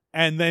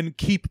and then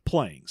keep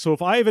playing. So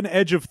if I have an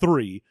edge of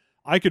 3,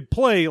 I could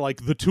play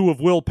like the 2 of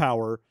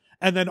willpower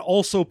and then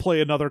also play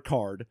another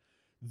card.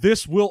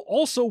 This will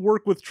also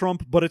work with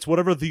Trump, but it's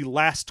whatever the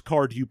last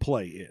card you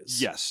play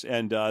is. Yes,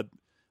 and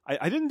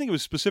I didn't think it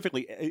was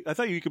specifically... I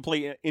thought you could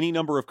play any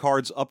number of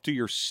cards up to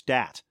your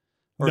stat,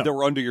 or that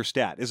were under your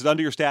stat. Is it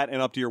under your stat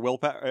and up to your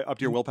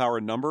willpower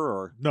and number,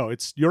 or... No,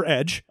 it's your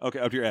edge. Okay,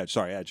 up to your edge.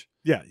 Sorry, edge.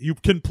 Yeah, you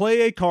can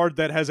play a card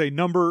that has a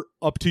number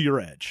up to your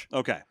edge.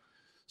 Okay.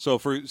 So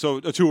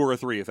a 2 or a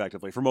 3,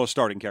 effectively, for most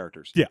starting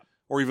characters. Yeah.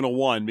 Or even a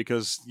 1,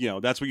 because,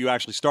 that's what you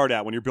actually start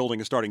at when you're building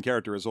a starting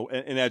character, is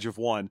an edge of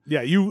 1.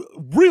 Yeah, you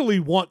really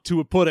want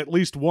to put at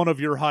least one of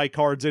your high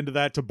cards into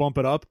that to bump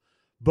it up,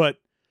 but...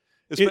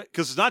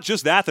 Because it's not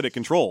just that it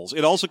controls.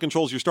 It also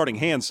controls your starting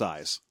hand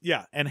size.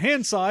 Yeah, and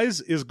hand size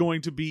is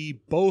going to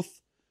be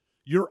both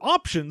your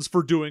options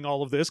for doing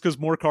all of this, because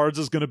more cards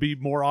is going to be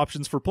more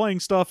options for playing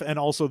stuff, and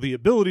also the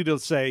ability to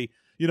say,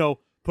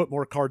 put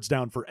more cards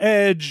down for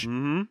edge,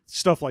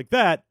 stuff like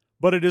that,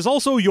 but it is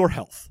also your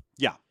health.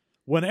 Yeah.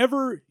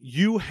 Whenever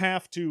you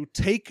have to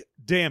take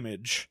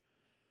damage,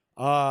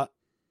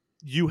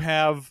 you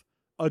have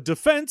a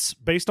defense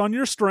based on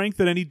your strength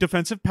and any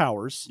defensive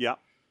powers. Yeah.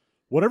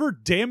 Whatever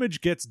damage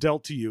gets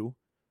dealt to you,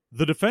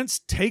 the defense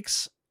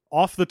takes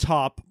off the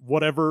top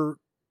whatever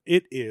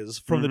it is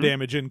from the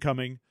damage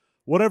incoming.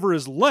 Whatever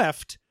is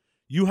left,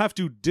 you have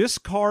to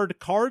discard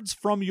cards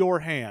from your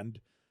hand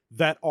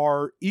that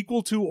are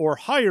equal to or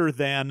higher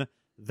than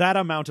that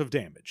amount of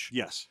damage.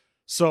 Yes.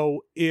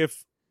 So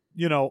if,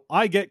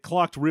 I get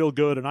clocked real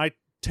good and I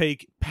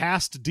take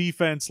past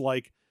defense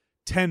like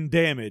 10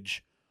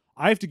 damage,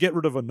 I have to get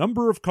rid of a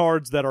number of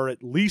cards that are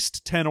at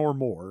least 10 or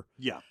more.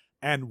 Yeah.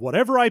 And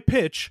whatever I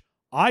pitch,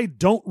 I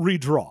don't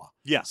redraw.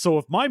 Yeah. So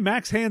if my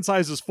max hand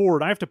size is 4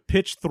 and I have to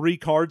pitch 3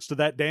 cards to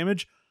that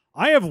damage,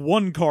 I have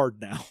 1 card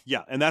now.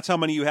 Yeah, and that's how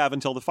many you have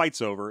until the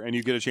fight's over and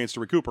you get a chance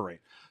to recuperate.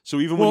 So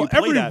even when you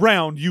play every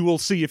round you will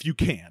see if you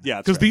can.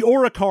 Yeah, because the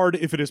aura card,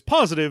 if it is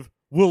positive,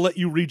 will let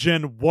you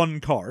regen 1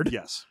 card.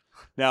 Yes.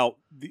 Now,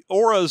 the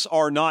auras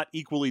are not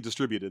equally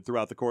distributed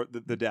throughout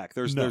the deck.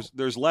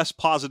 There's less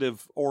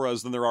positive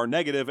auras than there are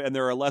negative, and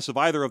there are less of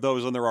either of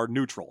those than there are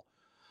neutral.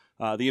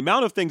 The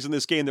amount of things in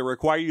this game that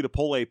require you to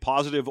pull a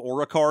positive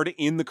aura card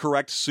in the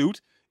correct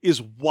suit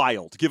is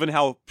wild, given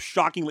how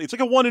shockingly... It's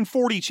like a 1 in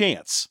 40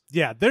 chance.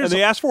 Yeah, and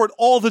they ask for it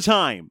all the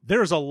time.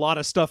 There's a lot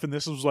of stuff in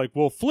this. It was like,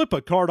 well, flip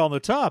a card on the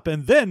top,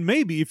 and then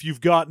maybe if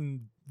you've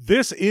gotten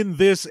this in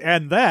this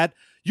and that,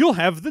 you'll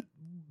have the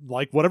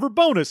whatever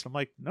bonus. I'm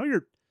like, no,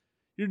 you're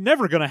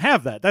never going to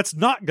have that. That's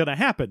not going to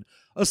happen.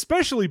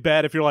 Especially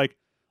bad if you're like,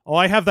 oh,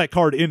 I have that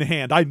card in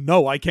hand. I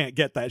know I can't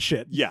get that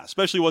shit. Yeah,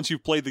 especially once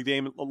you've played the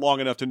game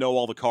long enough to know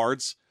all the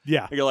cards.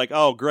 Yeah. And you're like,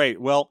 oh, great.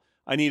 Well,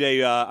 I need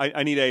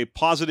a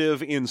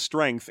positive in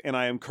strength, and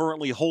I am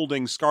currently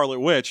holding Scarlet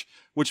Witch,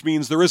 which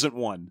means there isn't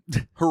one.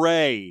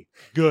 Hooray.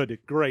 Good.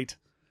 Great.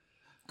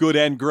 Good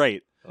and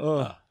great.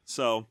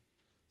 So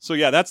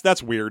yeah,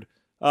 that's weird.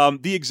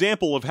 The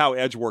example of how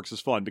Edge works is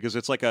fun because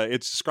it's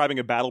describing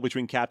a battle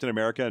between Captain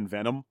America and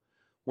Venom,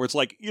 where it's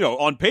like,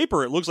 on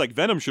paper, it looks like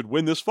Venom should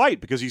win this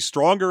fight because he's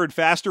stronger and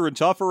faster and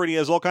tougher and he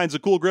has all kinds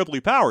of cool gripply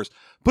powers.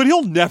 But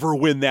he'll never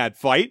win that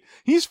fight.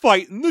 He's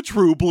fighting the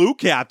true blue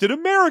Captain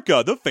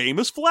America, the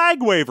famous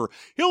flag waver.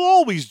 He'll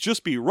always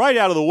just be right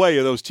out of the way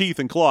of those teeth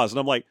and claws. And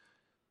I'm like,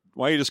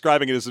 why are you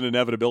describing it as an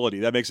inevitability?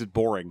 That makes it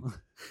boring.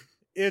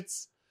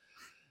 It's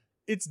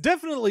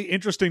definitely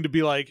interesting to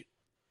be like,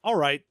 all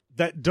right,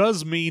 that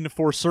does mean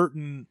for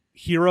certain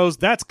heroes,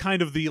 that's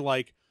kind of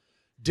the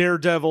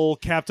Daredevil,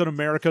 Captain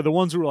America, the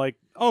ones who are like,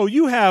 oh,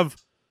 you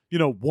have,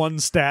 one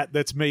stat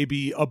that's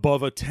maybe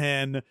above a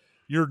 10.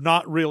 You're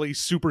not really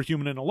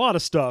superhuman in a lot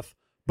of stuff,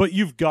 but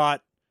you've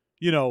got,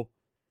 the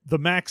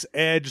max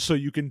edge, so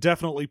you can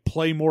definitely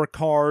play more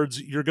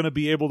cards. You're going to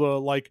be able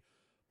to,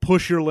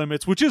 push your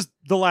limits, which is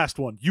the last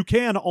one. You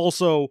can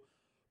also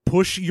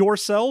push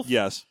yourself.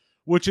 Yes.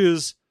 Which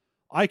is,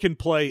 I can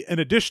play an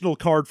additional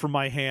card from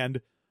my hand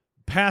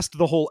past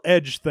the whole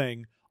edge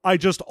thing. I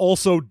just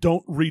also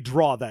don't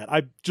redraw that.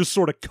 I just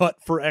sort of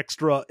cut for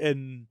extra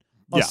in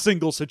a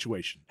single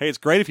situation. Hey, it's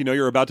great if you know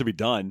you're about to be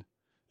done.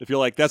 If you're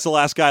like, that's the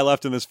last guy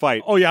left in this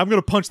fight. Oh, yeah, I'm going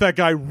to punch that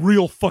guy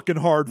real fucking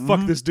hard.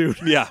 Fuck this dude.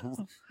 Yeah,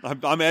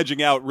 I'm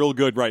edging out real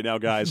good right now,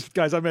 guys.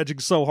 Guys, I'm edging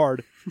so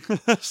hard.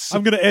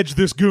 I'm going to edge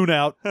this goon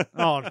out.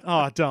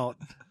 Oh, don't.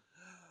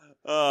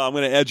 I'm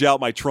going to edge out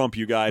my Trump,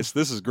 you guys.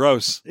 This is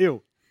gross.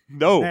 Ew.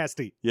 No.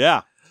 Nasty.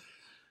 Yeah.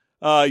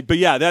 But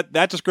yeah,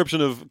 that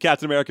description of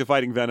Captain America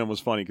fighting Venom was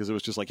funny because it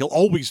was just like, he'll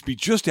always be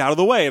just out of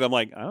the way. And I'm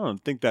like, I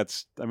don't think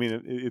that's, I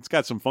mean, it's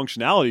got some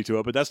functionality to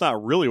it, but that's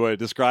not really what it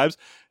describes.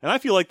 And I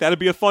feel like that'd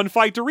be a fun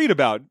fight to read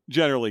about,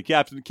 generally,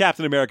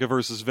 Captain America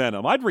versus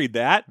Venom. I'd read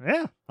that.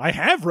 Yeah, I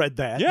have read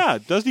that. Yeah,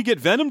 doesn't he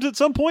get venomed at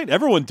some point?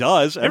 Everyone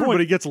does.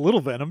 Everybody gets a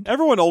little venomed.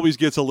 Everyone always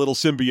gets a little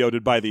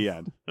symbioted by the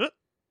end.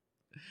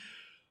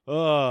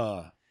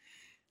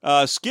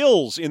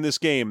 Skills in this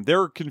game,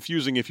 they're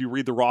confusing if you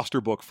read the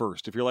roster book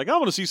first. If you're like, I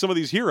want to see some of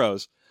these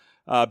heroes,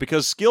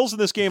 because skills in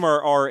this game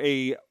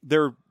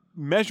they're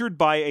measured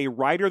by a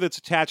rider that's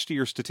attached to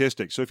your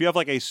statistics. So if you have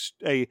like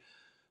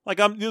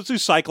let's do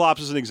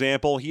Cyclops as an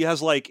example. He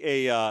has like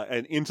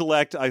an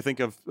intellect, I think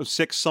of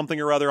 6 something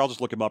or other. I'll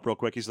just look him up real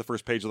quick. He's the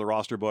first page of the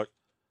roster book.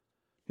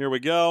 Here we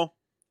go.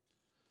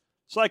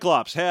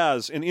 Cyclops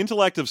has an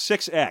intellect of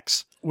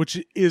 6x,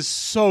 which is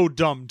so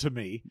dumb to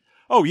me.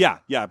 Oh, yeah,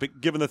 but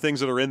given the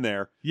things that are in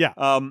there. Yeah.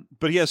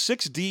 But he has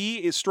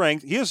 6D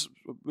strength. He has,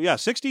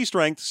 6D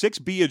strength,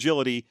 6B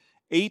agility,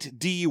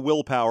 8D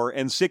willpower,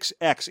 and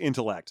 6X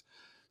intellect.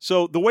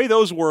 So the way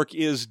those work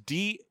is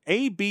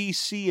A, B,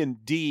 C,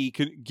 and D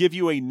can give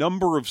you a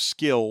number of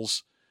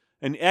skills,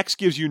 and X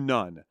gives you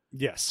none.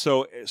 Yes.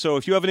 So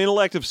if you have an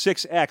intellect of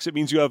 6X, it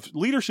means you have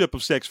leadership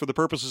of 6 for the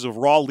purposes of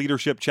raw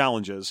leadership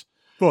challenges.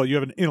 Well, you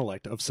have an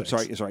intellect of 6.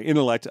 Sorry,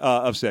 intellect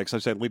of 6. I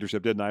said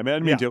leadership, didn't I? I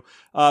didn't mean to.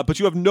 But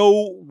you have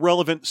no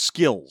relevant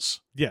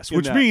skills. Yes,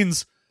 which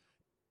means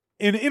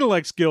in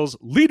intellect skills,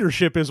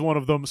 leadership is one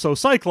of them. So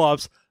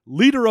Cyclops,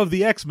 leader of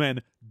the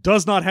X-Men,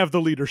 does not have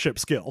the leadership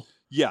skill.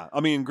 Yeah,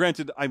 I mean,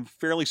 granted, I'm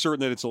fairly certain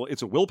that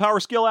it's a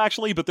willpower skill,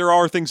 actually, but there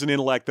are things in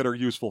intellect that are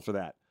useful for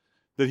that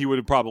he would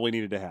have probably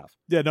needed to have.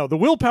 Yeah, no, the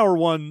willpower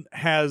one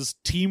has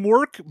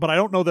teamwork, but I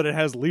don't know that it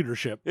has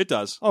leadership. It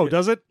does. Oh,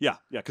 does it? Yeah,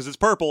 because it's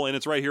purple and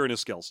it's right here in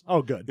his skills.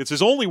 Oh, good. It's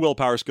his only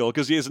willpower skill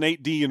because he has an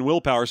 8D in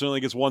willpower, so he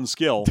only gets 1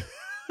 skill.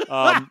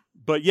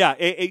 But yeah,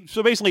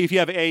 so basically if you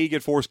have A, you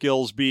get 4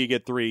 skills, B, you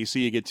get 3,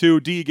 C, you get 2,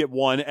 D, you get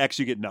 1, X,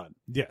 you get none.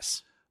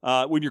 Yes.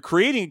 When you're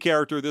creating a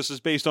character, this is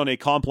based on a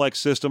complex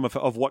system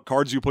of what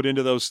cards you put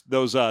into those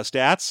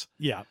stats.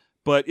 Yeah.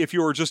 But if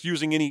you're just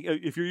using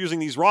if you're using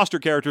these roster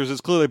characters,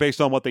 it's clearly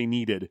based on what they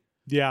needed.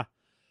 Yeah.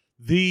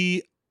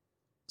 The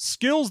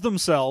skills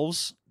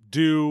themselves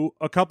do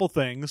a couple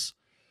things.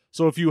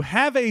 So if you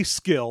have a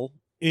skill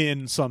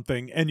in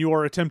something and you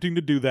are attempting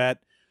to do that,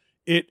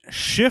 it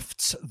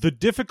shifts the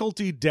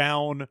difficulty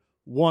down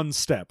 1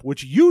 step,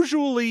 which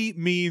usually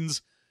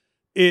means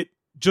it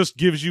just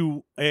gives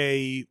you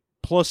a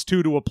 +2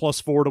 to a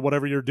 +4 to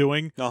whatever you're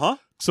doing. Uh-huh.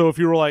 So if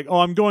you were like,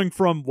 I'm going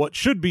from what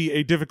should be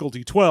a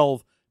difficulty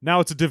 12, now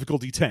it's a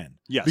difficulty 10.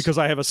 Yes. Because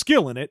I have a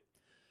skill in it.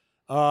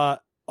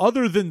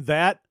 Other than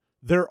that,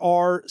 there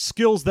are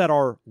skills that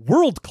are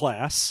world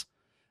class,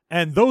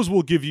 and those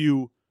will give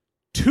you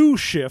 2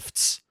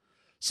 shifts.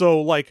 So,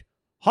 like,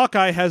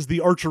 Hawkeye has the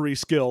archery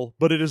skill,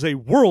 but it is a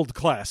world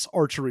class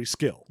archery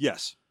skill.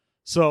 Yes.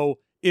 So,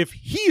 if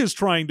he is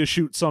trying to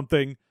shoot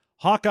something,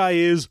 Hawkeye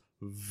is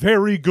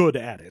very good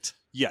at it.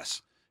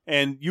 Yes.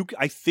 And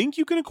I think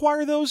you can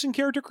acquire those in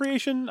character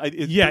creation.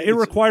 It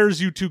requires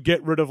you to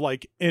get rid of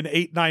like an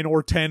 8, 9,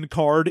 or 10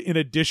 card in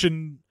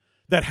addition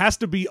that has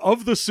to be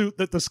of the suit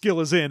that the skill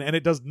is in, and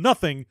it does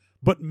nothing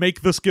but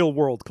make the skill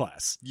world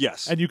class.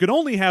 Yes. And you can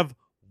only have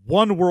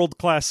 1 world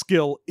class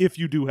skill if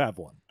you do have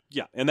one.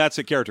 Yeah, and that's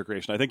a character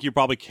creation. I think you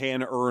probably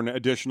can earn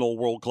additional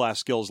world class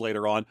skills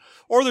later on,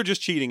 or they're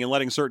just cheating and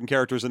letting certain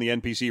characters in the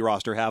NPC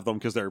roster have them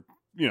because they're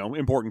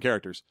important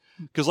characters.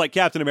 Because like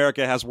Captain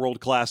America has world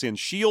class in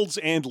shields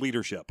and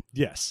leadership.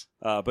 Yes.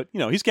 But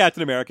he's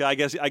Captain America. I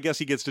guess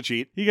he gets to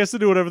cheat. He gets to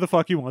do whatever the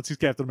fuck he wants. He's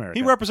Captain America.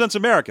 He represents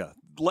America,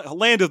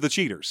 land of the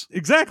cheaters.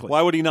 Exactly.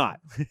 Why would he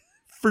not?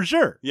 For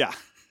sure. Yeah.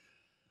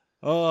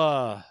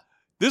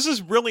 This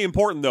is really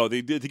important though,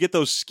 to get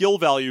those skill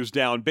values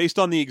down based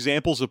on the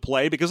examples of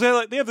play, because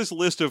they have this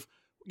list of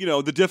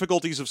the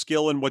difficulties of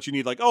skill and what you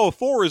need. Like,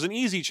 4 is an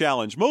easy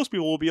challenge. Most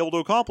people will be able to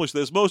accomplish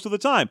this most of the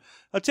time.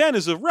 A 10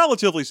 is a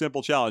relatively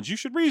simple challenge. You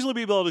should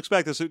reasonably be able to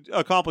expect this to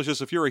accomplish this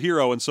if you're a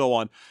hero and so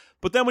on.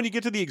 But then when you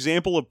get to the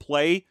example of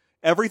play,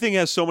 everything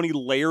has so many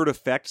layered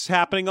effects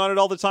happening on it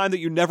all the time that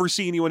you never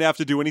see anyone have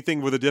to do anything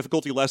with a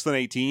difficulty less than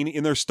 18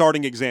 in their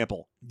starting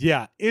example.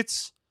 Yeah,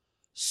 it's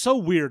so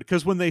weird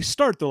because when they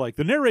start, they're like,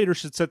 the narrator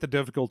should set the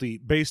difficulty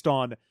based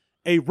on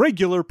a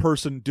regular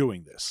person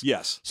doing this.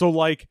 Yes. So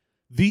like,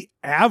 the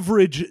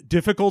average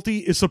difficulty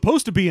is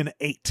supposed to be an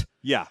 8.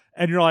 Yeah.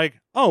 And you're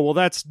like, oh, well,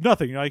 that's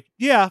nothing. You're like,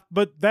 yeah,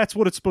 but that's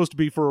what it's supposed to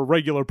be for a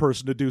regular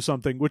person to do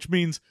something, which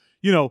means,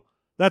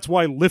 that's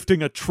why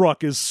lifting a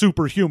truck is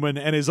superhuman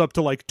and is up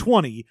to like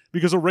 20,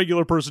 because a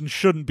regular person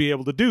shouldn't be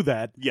able to do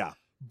that. Yeah.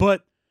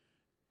 But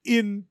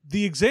in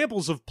the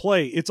examples of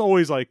play, it's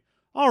always like,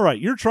 all right,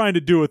 you're trying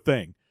to do a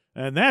thing,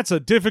 and that's a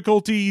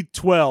difficulty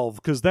 12,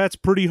 because that's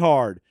pretty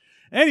hard.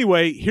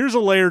 Anyway, here's a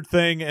layered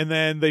thing, and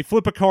then they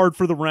flip a card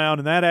for the round,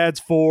 and that adds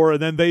 4,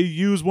 and then they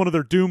use one of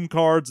their Doom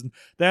cards, and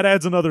that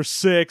adds another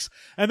 6,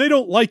 and they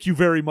don't like you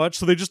very much,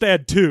 so they just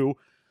add 2.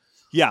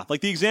 Yeah,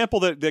 like the example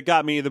that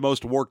got me the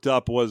most worked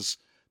up was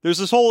there's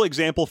this whole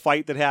example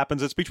fight that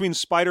happens. It's between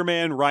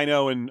Spider-Man,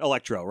 Rhino, and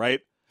Electro,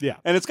 right? Yeah.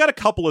 And it's got a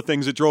couple of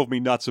things that drove me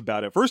nuts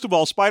about it. First of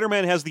all,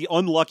 Spider-Man has the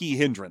unlucky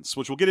hindrance,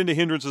 which we'll get into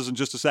hindrances in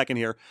just a second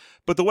here.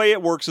 But the way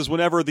it works is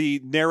whenever the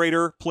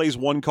narrator plays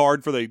one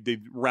card for the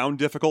round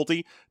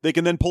difficulty, they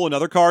can then pull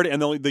another card,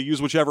 and they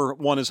use whichever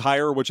one is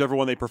higher, whichever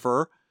one they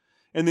prefer.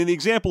 And then the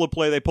example of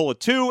play, they pull a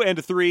 2 and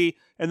a 3,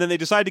 and then they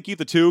decide to keep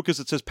the 2 because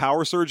it says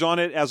Power Surge on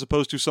it as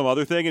opposed to some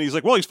other thing. And he's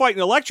like, well, he's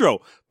fighting Electro.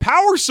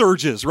 Power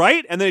Surges,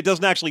 right? And then it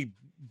doesn't actually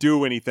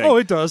do anything. Oh,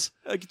 it does.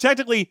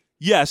 Technically,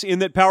 yes, in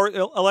that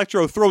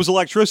Electro throws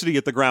electricity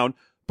at the ground,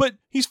 but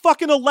he's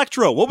fucking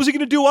Electro. What was he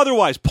going to do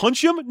otherwise?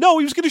 Punch him? No,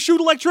 he was going to shoot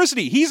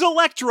electricity. He's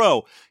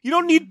Electro. You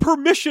don't need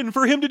permission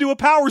for him to do a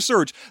Power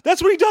Surge.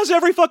 That's what he does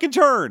every fucking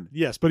turn.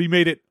 Yes, but he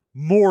made it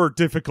more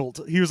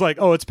difficult. He was like,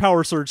 oh, it's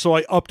Power Surge, so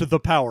I upped the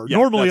power. Yeah,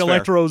 Normally, that's fair.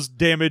 Electro's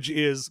damage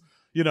is,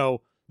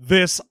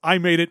 this. I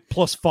made it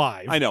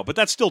 +5. I know, but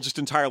that's still just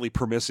entirely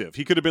permissive.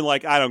 He could have been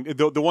like,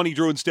 the one he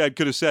drew instead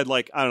could have said,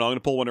 like, I don't know, I'm going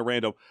to pull one at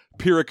random,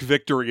 Pyrrhic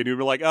Victory, and he'd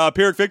be like,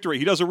 Pyrrhic Victory,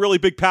 he does a really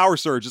big Power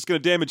Surge. It's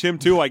going to damage him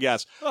too, I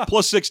guess.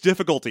 +6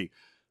 difficulty.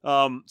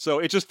 So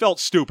it just felt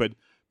stupid.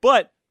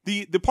 But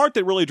the part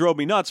that really drove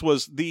me nuts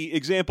was the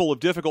example of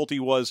difficulty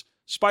was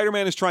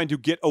Spider-Man is trying to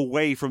get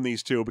away from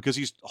these two because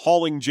he's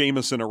hauling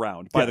Jameson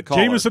around by the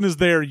collar. Jameson is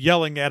there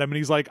yelling at him, and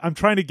he's like, I'm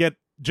trying to get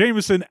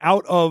Jameson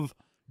out of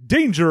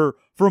danger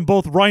from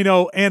both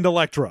Rhino and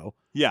Electro.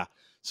 Yeah.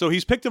 So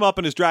he's picked him up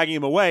and is dragging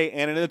him away,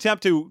 and in an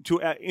attempt to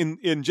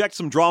inject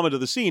some drama to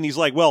the scene, he's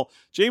like, well,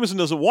 Jameson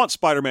doesn't want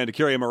Spider-Man to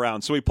carry him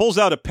around, so he pulls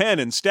out a pen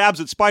and stabs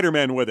at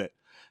Spider-Man with it.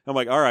 I'm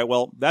like, all right,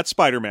 well, that's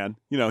Spider-Man.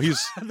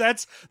 He's...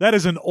 that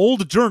is an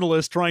old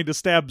journalist trying to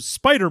stab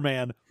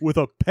Spider-Man with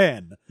a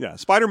pen. Yeah,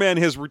 Spider-Man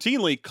has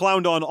routinely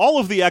clowned on all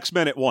of the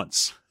X-Men at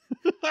once.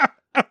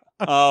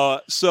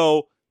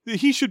 So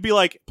he should be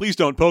like, please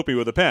don't poke me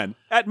with a pen,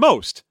 at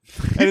most.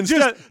 And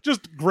instead,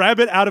 just grab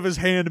it out of his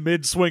hand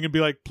mid-swing and be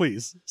like,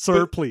 please,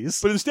 sir,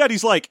 please. But instead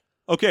he's like,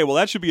 okay, well,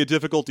 that should be a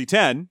difficulty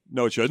 10.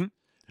 No, it shouldn't.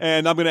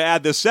 And I'm going to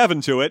add this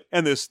 7 to it,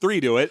 and this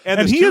 3 to it,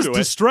 and this 2 to it. And he is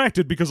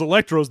distracted because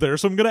Electro's there,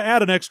 so I'm going to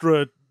add an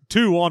extra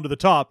 2 onto the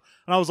top.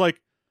 And I was like,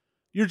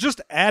 you're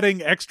just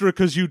adding extra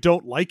because you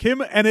don't like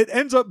him? And it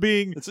ends up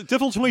being... It's a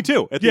difficult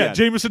 22 at the end.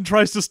 Jameson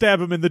tries to stab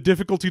him, and the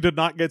difficulty to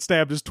not get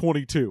stabbed is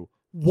 22.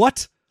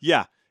 What?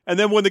 Yeah. And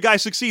then when the guy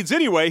succeeds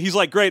anyway, he's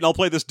like, great, and I'll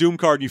play this Doom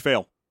card, and you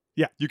fail.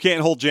 Yeah. You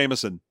can't hold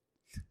Jameson.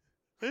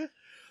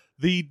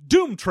 The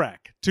Doom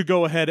track, to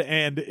go ahead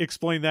and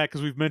explain that,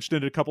 because we've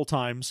mentioned it a couple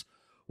times.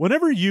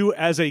 Whenever you,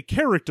 as a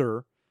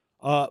character,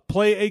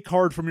 play a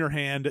card from your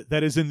hand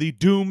that is in the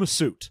Doom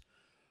suit,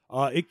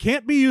 it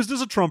can't be used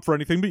as a trump for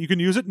anything, but you can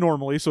use it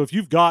normally. So if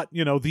you've got,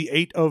 the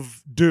 8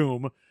 of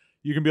Doom,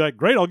 you can be like,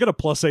 great, I'll get a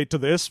 +8 to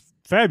this.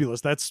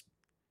 Fabulous. That's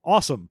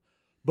awesome.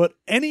 But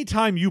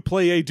anytime you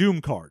play a Doom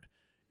card,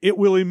 it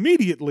will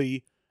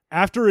immediately,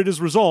 after it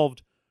is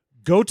resolved,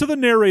 go to the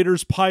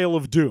narrator's pile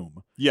of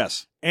Doom.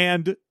 Yes.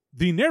 And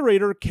the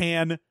narrator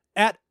can,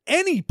 at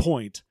any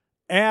point,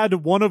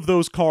 add one of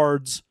those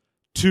cards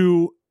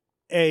to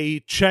a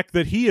check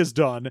that he has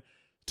done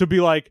to be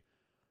like,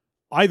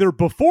 either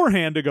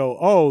beforehand to go,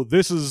 oh,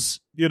 this is,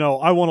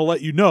 I want to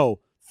let you know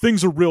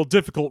things are real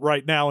difficult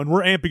right now and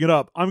we're amping it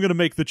up. I'm going to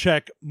make the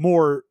check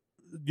more,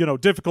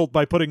 difficult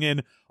by putting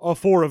in a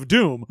 4 of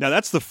Doom. Now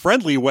that's the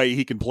friendly way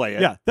he can play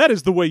it. Yeah, that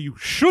is the way you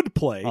should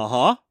play.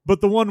 Uh-huh.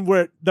 But the one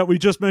that we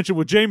just mentioned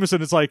with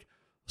Jameson, it's like,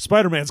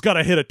 Spider-Man's got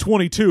to hit a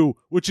 22,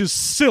 which is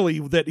silly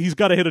that he's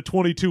got to hit a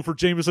 22 for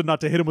Jameson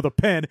not to hit him with a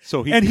pen.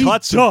 So he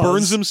cuts and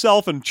burns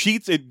himself and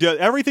cheats,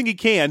 everything he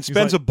can,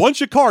 spends a bunch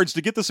of cards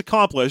to get this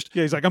accomplished.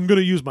 Yeah, he's like, I'm going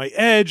to use my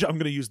edge, I'm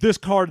going to use this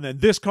card, and then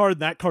this card,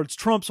 and that card's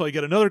trump, so I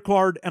get another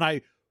card, and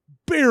I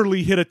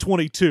barely hit a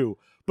 22.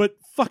 But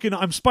fucking,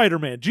 I'm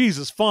Spider-Man.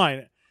 Jesus,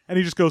 fine. And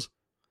he just goes,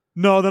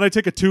 no, then I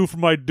take a 2 from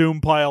my Doom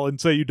pile and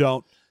say you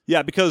don't.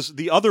 Yeah, because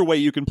the other way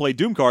you can play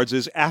Doom cards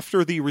is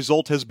after the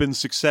result has been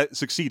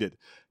succeeded.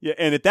 Yeah,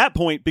 and at that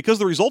point, because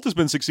the result has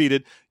been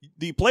succeeded,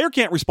 the player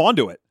can't respond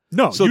to it.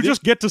 No, so you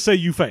just get to say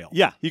you fail.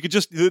 Yeah, you could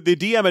just, the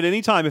DM at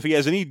any time, if he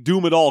has any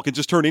Doom at all, can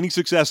just turn any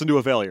success into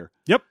a failure.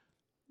 Yep.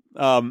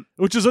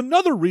 Which is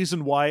another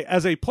reason why,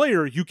 as a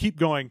player, you keep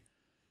going,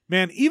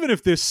 man, even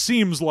if this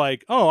seems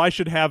like, oh, I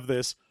should have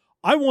this,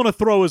 I want to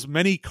throw as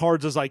many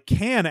cards as I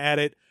can at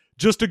it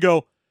just to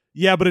go,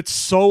 yeah, but it's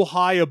so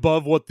high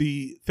above what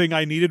the thing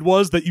I needed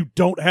was that you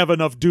don't have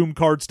enough Doom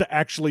cards to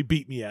actually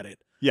beat me at it.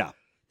 Yeah.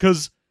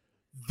 Because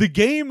the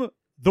game,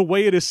 the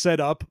way it is set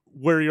up,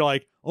 where you're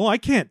like, oh, I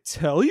can't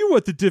tell you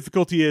what the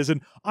difficulty is,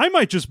 and I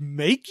might just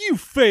make you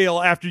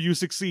fail after you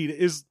succeed,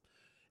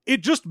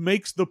 it just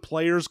makes the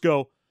players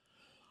go,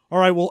 all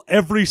right, well,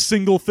 every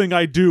single thing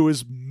I do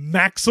is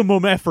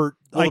maximum effort.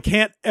 Well, I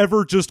can't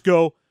ever just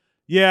go,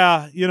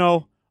 yeah,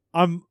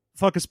 I'm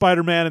fucking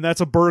Spider-Man, and that's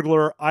a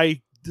burglar.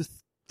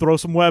 throw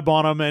some web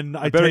on them, and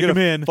I better take get them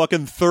in.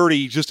 Fucking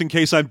 30 just in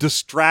case I'm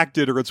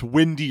distracted or it's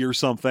windy or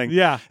something.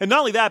 Yeah. And not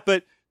only that,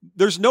 but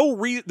there's no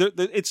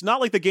it's not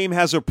like the game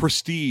has a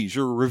prestige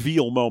or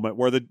reveal moment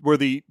where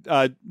the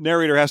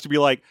narrator has to be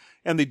like,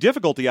 and the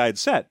difficulty I had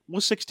set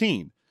was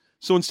 16.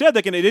 So instead,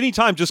 they can at any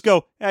time just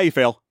go, "Hey, you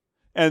fail,"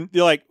 and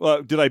you're like,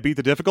 "Did I beat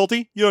the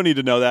difficulty?" You don't need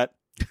to know that.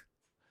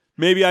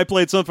 Maybe I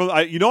played something from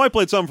I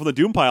played something from the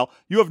Doom pile.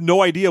 You have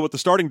no idea what the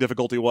starting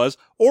difficulty was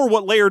or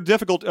what layered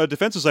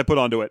defenses I put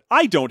onto it.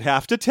 I don't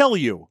have to tell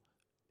you.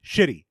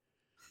 Shitty.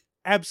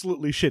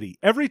 Absolutely shitty.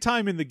 Every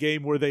time in the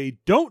game where they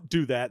don't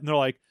do that, and they're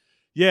like,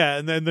 yeah,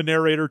 and then the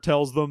narrator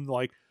tells them,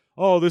 like,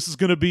 oh, this is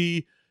going to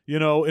be,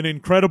 an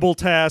incredible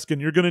task,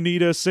 and you're going to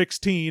need a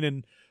 16,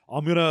 and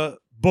I'm going to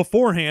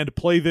beforehand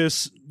play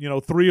this,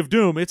 3 of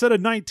Doom. It's at a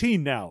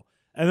 19 now.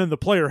 And then the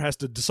player has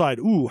to decide,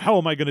 ooh, how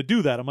am I going to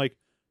do that? I'm like,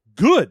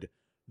 good.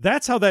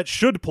 That's how that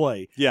should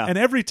play. Yeah. And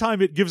every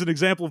time it gives an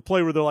example of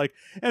play where they're like,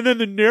 and then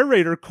the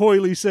narrator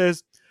coyly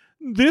says,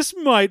 this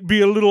might be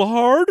a little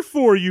hard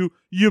for you.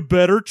 You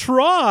better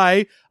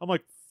try. I'm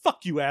like,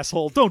 fuck you,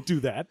 asshole. Don't do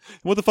that.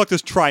 What the fuck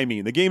does try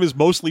mean? The game is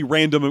mostly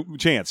random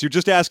chance. You're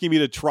just asking me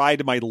to try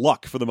to my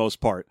luck for the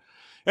most part.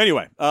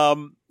 Anyway,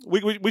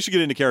 we should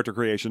get into character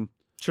creation.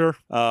 Sure.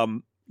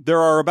 There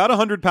are about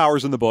 100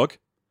 powers in the book,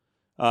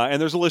 and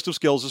there's a list of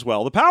skills as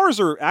well. The powers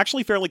are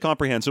actually fairly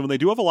comprehensive, and they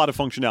do have a lot of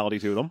functionality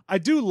to them. I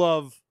do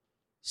love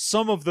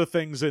some of the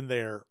things in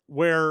there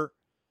where,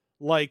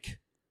 like,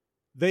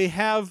 they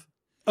have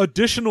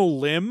additional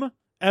limb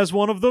as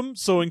one of them,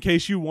 so in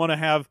case you want to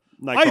have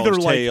either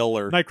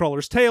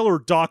Nightcrawler's tail or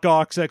Doc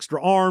Ock's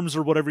extra arms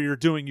or whatever you're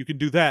doing, you can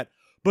do that.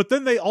 But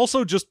then they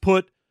also just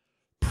put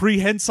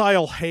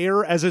prehensile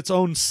hair as its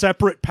own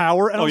separate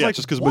power. And I was like,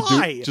 just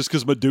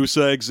because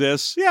Medusa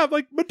exists. Yeah,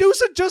 like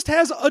Medusa just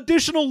has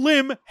additional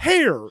limb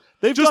hair.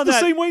 They've just done the that.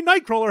 same way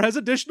Nightcrawler has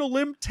additional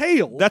limb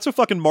tail. That's a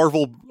fucking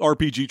Marvel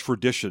RPG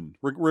tradition.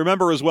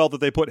 Remember as well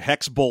that they put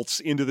hex bolts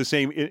into the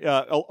same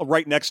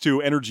right next to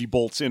energy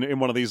bolts in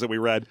one of these that we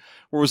read,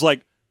 where it was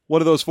like,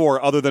 what are those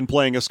for other than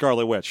playing a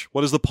Scarlet Witch?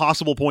 What is the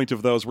possible point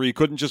of those where you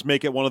couldn't just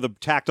make it one of the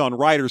tacked on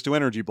riders to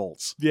energy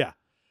bolts? Yeah.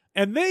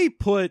 And they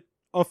put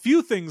a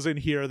few things in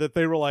here that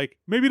they were like,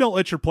 maybe don't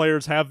let your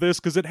players have this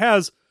because it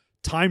has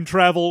time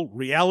travel,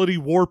 reality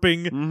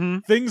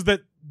warping, things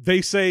that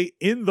they say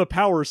in the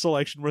power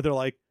selection where they're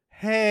like,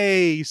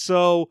 hey,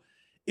 so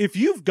if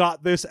you've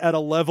got this at a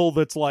level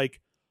that's like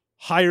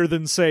higher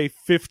than, say,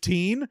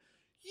 15,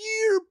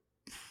 you're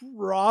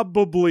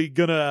probably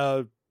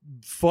gonna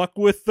fuck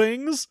with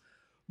things.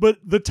 But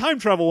the time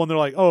travel one, they're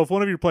like, oh, if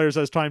one of your players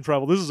has time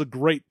travel, this is a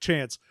great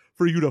chance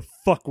for you to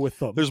fuck with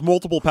them. There's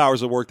multiple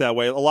powers that work that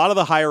way. A lot of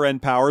the higher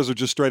end powers are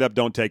just straight up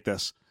don't take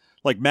this.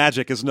 Like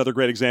magic is another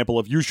great example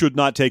of you should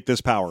not take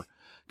this power.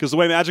 Because the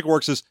way magic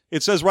works is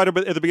it says right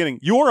at the beginning,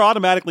 you are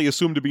automatically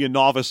assumed to be a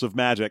novice of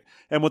magic.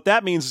 And what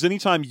that means is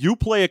anytime you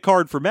play a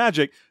card for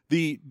magic,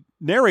 the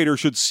narrator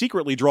should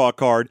secretly draw a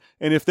card.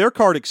 And if their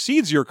card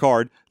exceeds your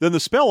card, then the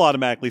spell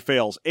automatically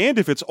fails. And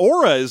if its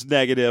aura is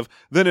negative,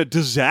 then a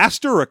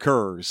disaster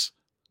occurs.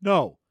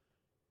 No.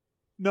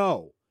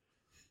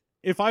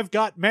 If I've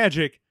got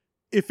magic,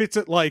 if it's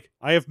at like,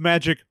 I have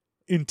magic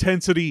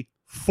intensity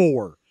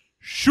 4,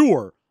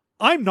 sure,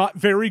 I'm not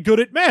very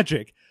good at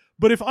magic.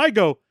 But if I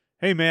go,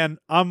 hey man,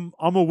 I'm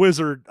a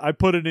wizard, I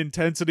put an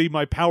intensity,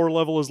 my power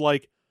level is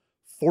like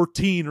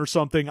 14 or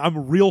something,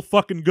 I'm real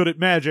fucking good at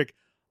magic,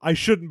 I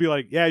shouldn't be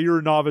like, yeah, you're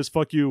a novice,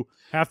 fuck you,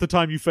 half the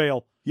time you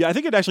fail. Yeah, I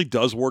think it actually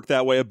does work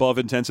that way above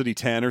intensity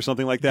 10 or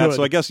something like that. Good.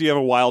 So I guess you have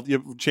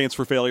a chance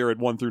for failure at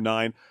 1 through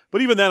 9.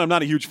 But even then, I'm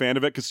not a huge fan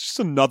of it because it's just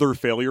another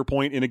failure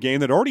point in a game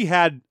that already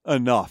had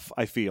enough,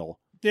 I feel.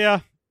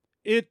 Yeah,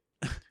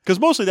 because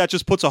mostly that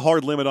just puts a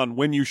hard limit on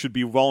when you should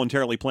be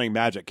voluntarily playing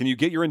magic. Can you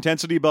get your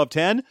intensity above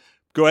 10?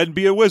 Go ahead and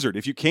be a wizard.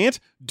 If you can't,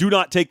 do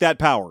not take that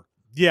power.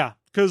 Yeah,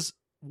 because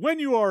when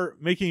you are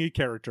making a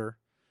character,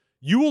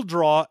 you will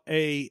draw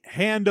a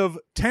hand of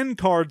 10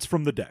 cards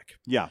from the deck.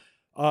 Yeah.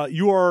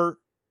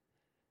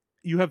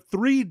 You have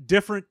 3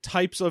 different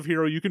types of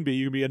hero you can be.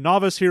 You can be a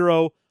novice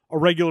hero, a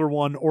regular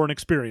one, or an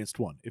experienced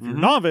one. If you're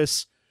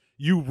novice,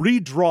 you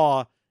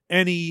redraw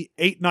any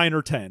 8, 9,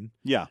 or 10.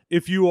 Yeah.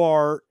 If you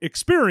are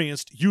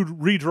experienced, you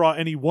redraw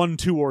any 1,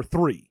 2, or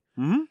 3.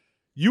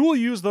 You will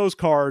use those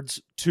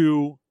cards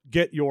to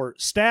get your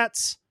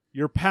stats,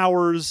 your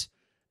powers,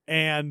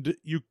 and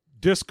you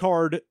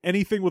discard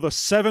anything with a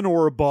 7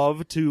 or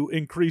above to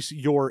increase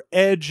your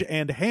edge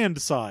and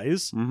hand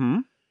size.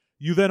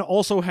 You then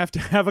also have to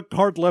have a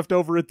card left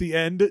over at the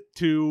end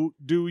to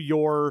do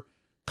your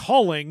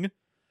calling,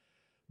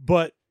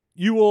 but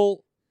you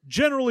will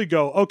generally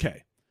go,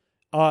 okay,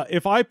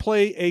 if I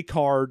play a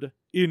card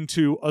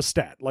into a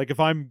stat, like if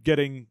I'm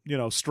getting,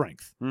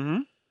 strength,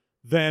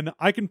 then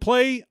I can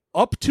play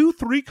up to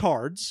 3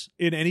 cards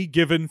in any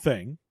given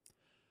thing.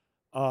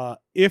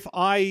 If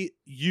I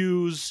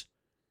use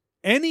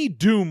any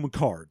Doom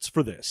cards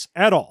for this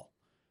at all,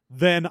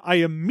 then I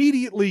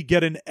immediately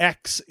get an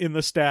X in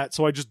the stat,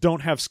 so I just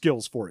don't have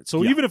skills for it.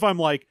 So even if I'm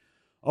like,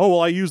 oh, well,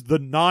 I used the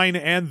 9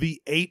 and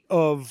the 8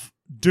 of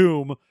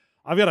Doom,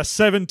 I've got a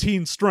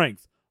 17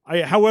 strength.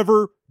 I,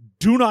 however,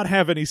 do not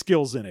have any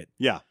skills in it.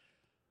 Yeah.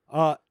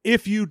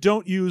 If you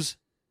don't use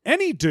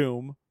any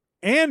Doom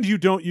and you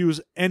don't use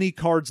any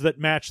cards that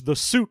match the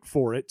suit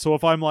for it, so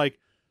if I'm like,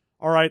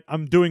 all right,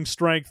 I'm doing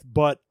strength,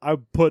 but I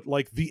put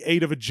like the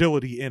 8 of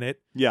agility in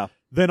it, Yeah.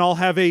 then I'll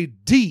have a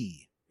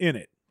D in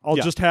it. I'll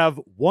Yeah. just have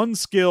one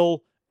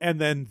skill and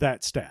then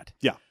that stat.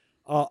 Yeah.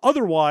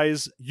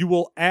 Otherwise, you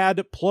will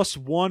add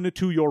 +1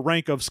 to your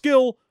rank of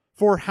skill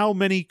for how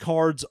many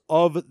cards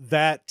of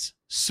that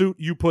suit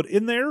you put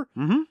in there.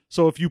 Mm-hmm.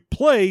 So if you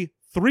play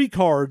 3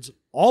 cards,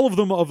 all of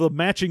them of the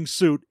matching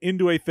suit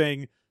into a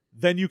thing,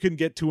 then you can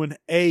get to an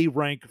A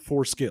rank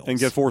for skills. And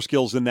get 4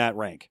 skills in that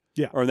rank.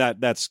 Yeah. Or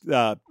that's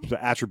the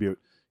attribute.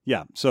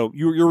 Yeah. So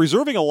you're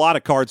reserving a lot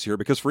of cards here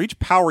because for each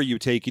power you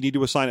take, you need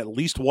to assign at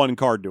least 1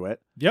 card to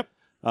it. Yep.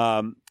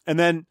 And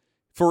then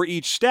for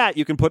each stat,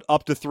 you can put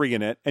up to 3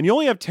 in it, and you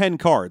only have 10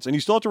 cards, and you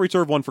still have to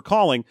reserve 1 for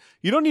calling.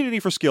 You don't need any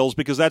for skills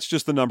because that's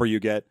just the number you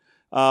get.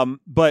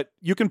 But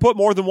you can put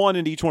more than 1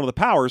 into each one of the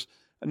powers.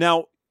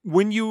 Now,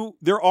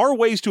 there are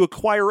ways to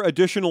acquire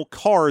additional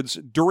cards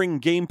during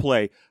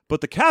gameplay,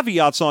 but the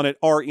caveats on it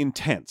are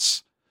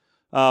intense.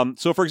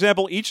 So, for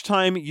example, each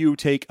time you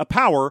take a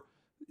power,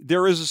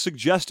 there is a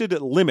suggested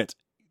limit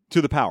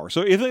to the power.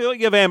 So if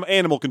you have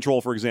animal control,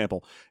 for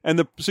example, and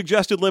the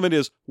suggested limit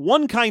is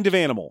 1 kind of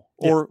animal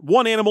or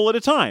 1 animal at a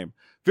time.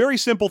 Very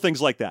simple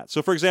things like that.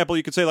 So, for example,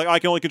 you could say, like, I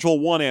can only control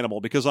 1 animal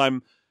because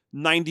I'm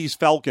 90s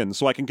Falcon,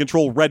 so I can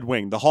control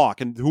Redwing, the hawk,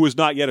 and who is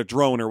not yet a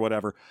drone or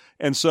whatever.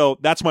 And so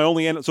that's my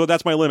only so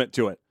that's my limit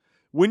to it.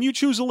 When you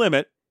choose a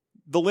limit,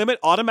 the limit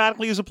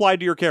automatically is applied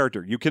to your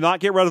character. You cannot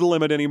get rid of the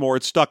limit anymore.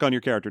 It's stuck on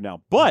your character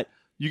now. But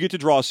you get to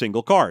draw a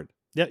single card.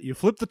 Yeah, you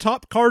flip the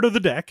top card of the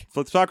deck.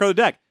 Flip the top card of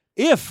the deck.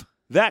 If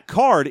that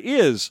card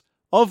is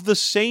of the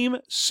same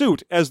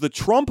suit as the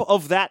trump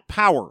of that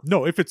power.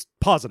 No, if it's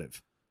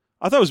positive.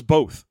 I thought it was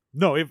both.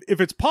 No, if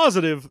it's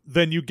positive,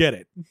 then you get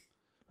it.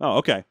 Oh,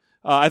 okay.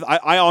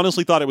 I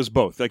honestly thought it was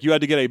both. Like you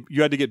had to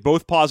get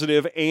both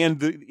positive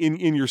and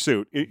in your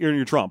suit, in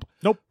your trump.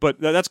 Nope. But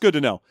that's good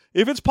to know.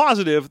 If it's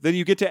positive, then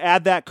you get to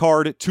add that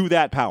card to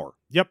that power.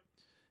 Yep.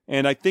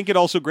 And I think it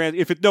also grants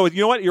you know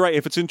what? You're right.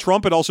 If it's in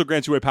trump, it also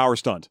grants you a power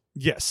stunt.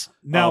 Yes.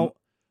 Now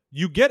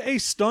you get a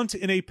stunt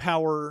in a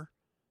power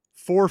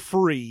for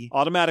free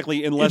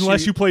automatically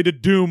unless you played a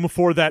Doom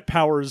for that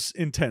power's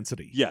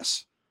intensity.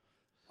 Yes.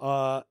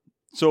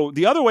 So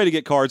the other way to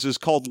get cards is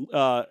called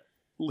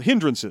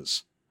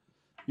hindrances.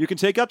 You can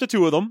take up to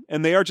 2 of them,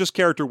 and they are just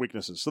character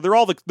weaknesses. So they're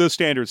all the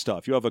standard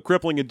stuff. You have a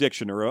crippling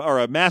addiction or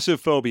a massive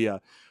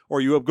phobia,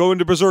 or you go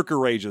into berserker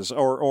rages,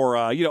 or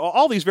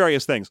all these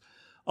various things.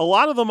 A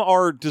lot of them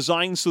are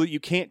designed so that you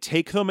can't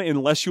take them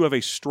unless you have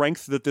a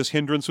strength that this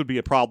hindrance would be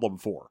a problem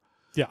for.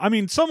 Yeah, I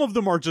mean, some of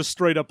them are just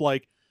straight up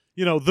like,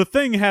 the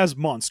thing has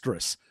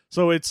monstrous.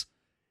 So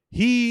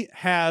he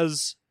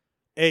has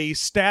a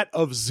stat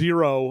of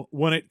 0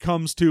 when it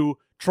comes to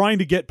trying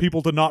to get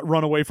people to not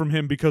run away from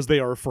him because they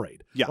are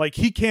afraid. Yeah. Like,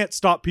 he can't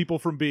stop people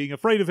from being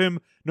afraid of him,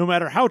 no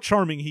matter how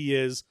charming he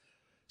is.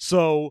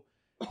 So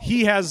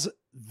he has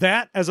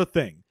that as a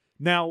thing.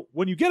 Now,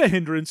 when you get a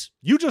hindrance,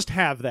 you just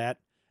have that.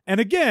 And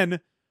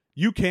again,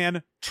 you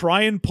can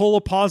try and pull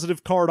a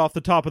positive card off the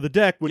top of the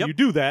deck when you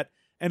do that.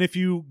 And if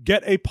you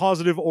get a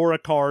positive or a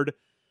card,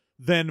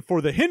 then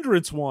for the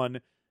hindrance one,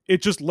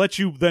 it just lets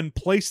you then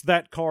place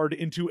that card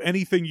into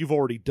anything you've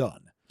already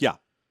done. Yeah.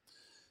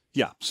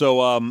 Yeah.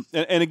 So, and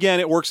again,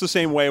 it works the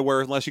same way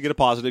where unless you get a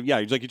positive,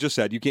 like you just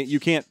said, you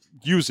can't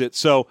use it.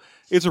 So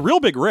it's a real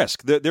big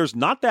risk. There's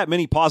not that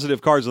many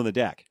positive cards on the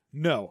deck.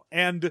 No.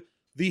 And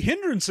the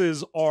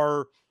hindrances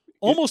are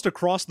almost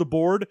across the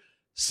board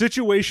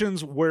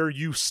situations where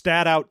you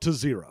stat out to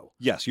 0.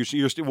 Yes.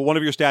 One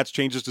of your stats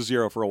changes to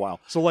 0 for a while.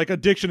 So like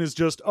addiction is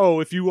just,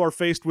 if you are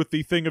faced with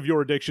the thing of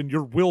your addiction,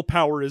 your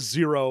willpower is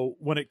 0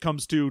 when it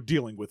comes to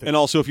dealing with it. And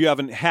also, if you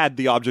haven't had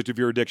the object of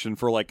your addiction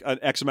for like an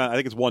X amount, I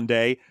think it's 1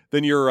 day,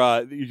 then your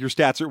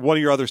stats, one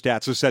of your other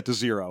stats is set to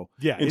 0.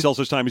 Yeah, until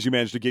such time as you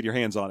manage to get your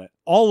hands on it.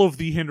 All of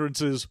the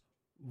hindrances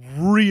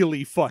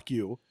really fuck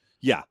you.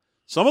 Yeah.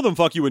 Some of them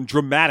fuck you in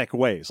dramatic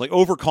ways. Like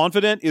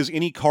overconfident is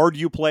any card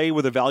you play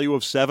with a value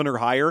of 7 or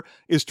higher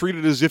is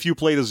treated as if you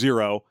played a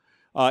 0.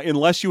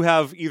 Unless you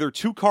have either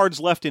 2 cards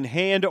left in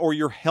hand or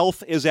your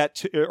health is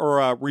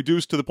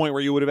reduced to the point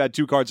where you would have had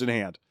 2 cards in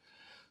hand.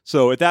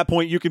 So at that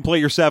point, you can play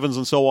your 7s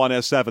and so on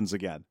as 7s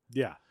again.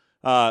 Yeah.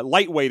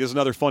 Lightweight is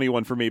another funny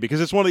one for me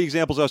because it's one of the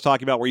examples I was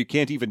talking about where you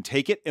can't even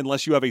take it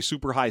unless you have a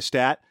super high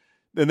stat,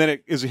 and then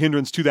it is a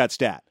hindrance to that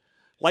stat.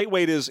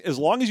 Lightweight is, as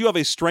long as you have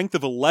a strength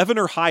of 11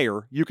 or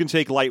higher, you can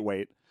take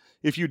lightweight.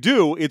 If you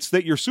do, it's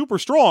that you're super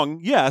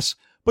strong, yes,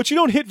 but you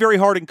don't hit very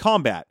hard in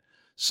combat.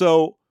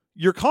 So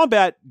your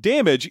combat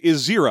damage is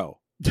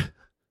 0.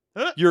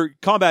 Your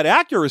combat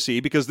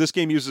accuracy, because this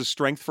game uses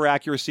strength for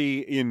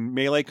accuracy in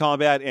melee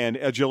combat and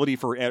agility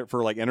for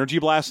like energy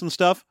blasts and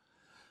stuff,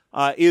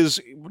 is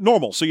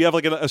normal. So you have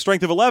like a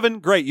strength of 11,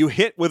 great, you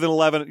hit with an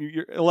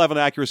 11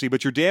 accuracy,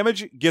 but your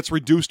damage gets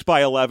reduced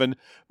by 11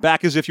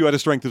 back as if you had a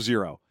strength of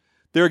 0.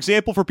 Their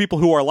example for people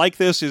who are like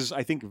this is,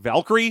 I think,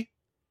 Valkyrie.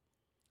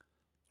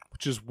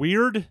 Which is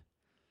weird.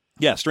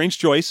 Yeah, strange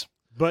choice.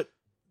 But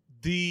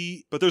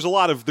there's a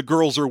lot of the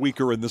girls are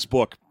weaker in this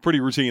book pretty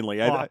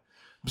routinely.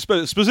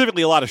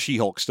 Specifically a lot of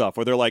She-Hulk stuff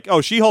where they're like,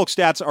 oh, She-Hulk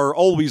stats are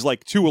always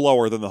like 2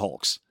 lower than the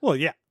Hulk's. Well,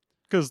 yeah,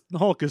 because the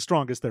Hulk is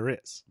strongest there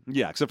is.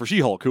 Yeah, except for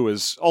She-Hulk, who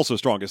is also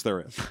strongest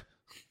there is.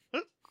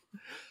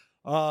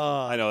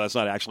 I know that's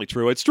not actually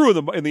true. It's true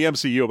in the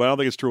MCU, but I don't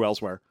think it's true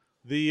elsewhere.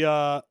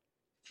 The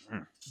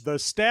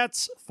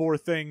stats for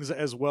things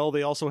as well,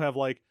 they also have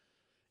like,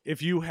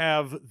 if you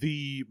have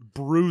the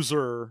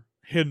bruiser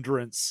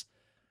hindrance,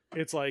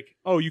 it's like,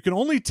 oh, you can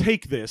only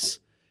take this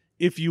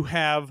if you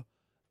have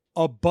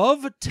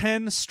above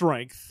 10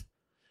 strength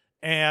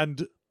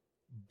and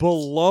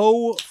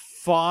below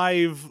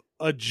 5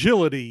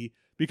 agility,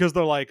 because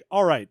they're like,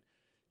 all right,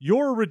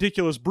 you're a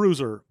ridiculous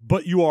bruiser,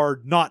 but you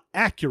are not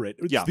accurate.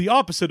 It's the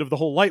opposite of the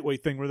whole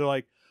lightweight thing where they're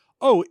like,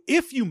 oh,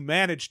 if you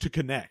manage to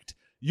connect,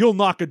 you'll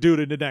knock a dude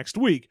into next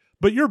week,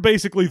 but you're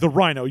basically the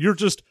Rhino. You're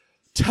just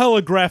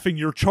telegraphing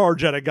your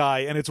charge at a guy,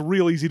 and it's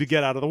real easy to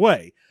get out of the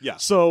way. Yeah.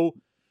 So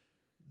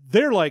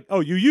they're like,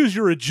 oh, you use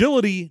your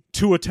agility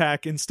to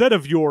attack instead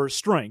of your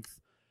strength,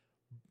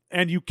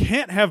 and you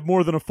can't have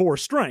more than a 4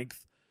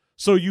 strength,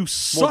 so you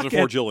suck more than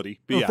a 4 agility.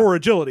 Or 4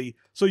 agility.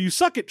 So you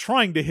suck at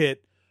trying to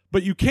hit,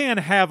 but you can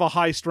have a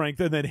high strength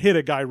and then hit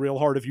a guy real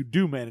hard if you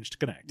do manage to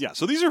connect. Yeah,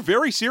 so these are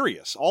very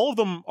serious. All of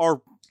them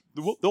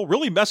they'll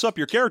really mess up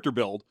your character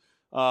build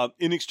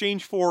in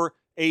exchange for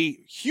a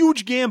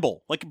huge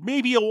gamble, like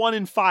maybe a 1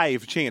 in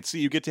 5 chance that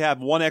you get to have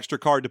 1 extra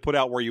card to put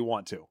out where you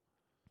want to.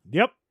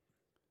 Yep.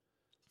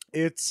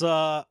 It's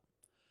the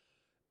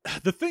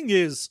thing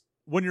is,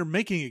 when you're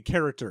making a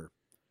character,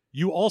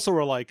 you also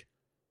are like,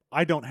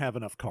 I don't have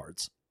enough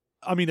cards.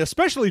 I mean,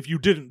 especially if you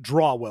didn't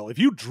draw well. If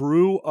you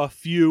drew a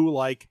few,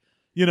 like,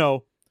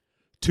 2s,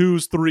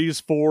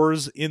 3s,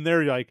 4s in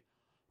there, you're like,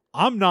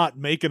 I'm not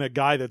making a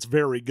guy that's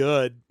very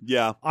good.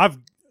 Yeah.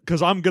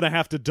 Because I'm going to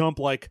have to dump,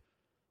 like,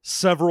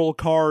 several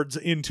cards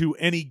into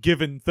any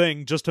given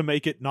thing just to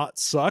make it not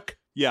suck.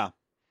 Yeah.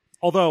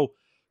 Although,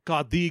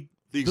 God, the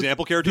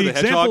example character, the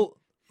Hedgehog?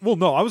 Well,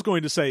 no, I was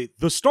going to say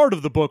the start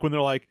of the book when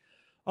they're like,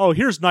 oh,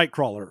 here's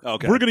Nightcrawler.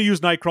 Okay. We're going to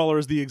use Nightcrawler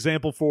as the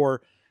example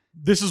for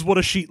this is what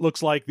a sheet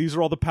looks like. These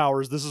are all the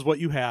powers. This is what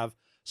you have.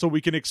 So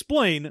we can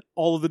explain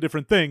all of the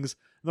different things.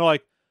 And they're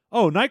like,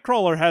 oh,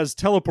 Nightcrawler has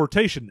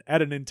teleportation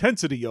at an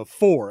intensity of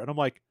 4. And I'm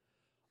like,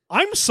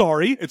 I'm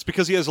sorry. It's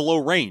because he has a low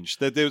range.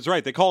 That's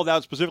right. They call it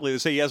out specifically. They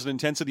say he has an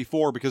intensity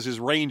 4 because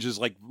his range is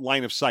like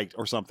line of sight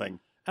or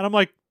something. And I'm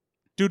like,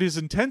 dude, his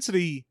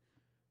intensity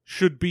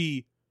should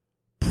be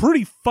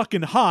pretty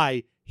fucking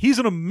high. He's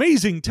an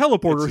amazing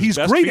teleporter. He's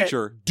great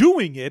at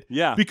doing it.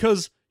 Yeah.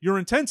 Because your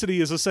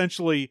intensity is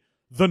essentially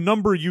the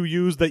number you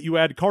use that you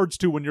add cards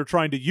to when you're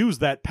trying to use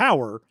that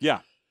power. Yeah.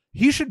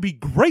 He should be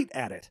great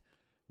at it.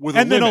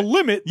 Then a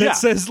limit that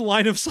says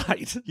line of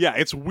sight. Yeah,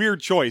 it's a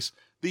weird choice.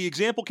 The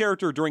example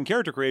character during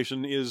character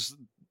creation is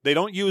they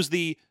don't use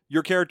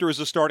your character as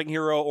a starting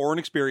hero or an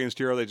experienced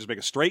hero. They just make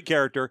a straight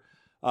character.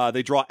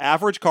 They draw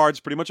average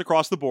cards pretty much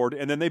across the board,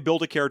 and then they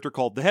build a character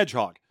called the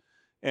Hedgehog.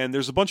 And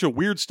there's a bunch of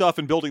weird stuff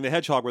in building the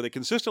Hedgehog where they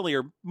consistently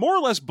are more or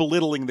less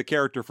belittling the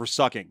character for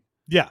sucking.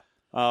 Yeah.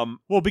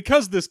 Well,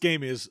 because this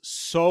game is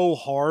so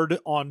hard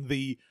on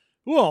the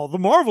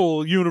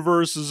Marvel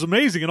universe is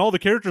amazing and all the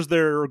characters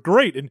there are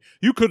great and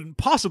you couldn't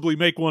possibly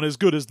make one as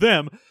good as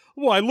them.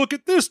 Why, look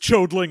at this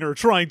Chodlinger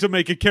trying to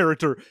make a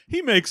character.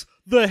 He makes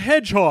the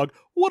Hedgehog.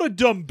 What a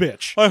dumb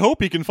bitch. I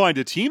hope he can find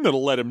a team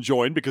that'll let him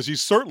join because he's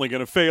certainly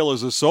going to fail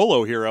as a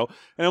solo hero.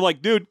 And I'm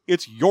like, dude,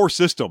 it's your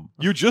system.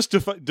 You just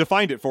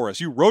defined it for us.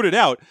 You wrote it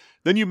out.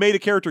 Then you made a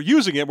character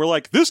using it. We're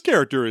like, this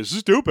character is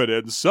stupid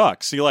and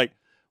sucks. You're like,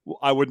 well,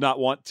 I would not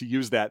want to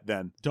use that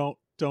then. Don't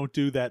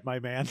do that, my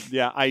man.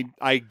 Yeah,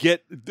 I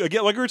get,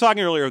 again, like we were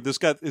talking earlier, it's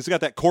got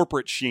that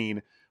corporate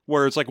sheen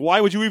where it's like,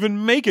 why would you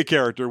even make a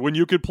character when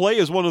you could play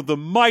as one of the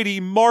mighty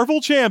Marvel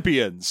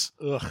champions?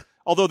 Ugh.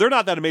 Although they're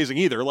not that amazing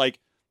either. Like,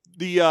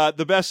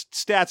 the best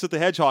stats that the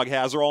Hedgehog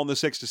has are all in the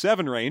 6 to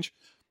 7 range.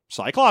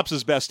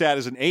 Cyclops' best stat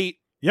is an 8.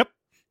 Yep.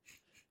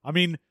 I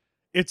mean,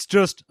 it's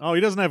just, he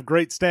doesn't have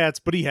great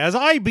stats, but he has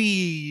eye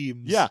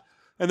beams. Yeah.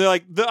 And they're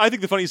like, I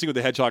think the funniest thing with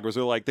the Hedgehog was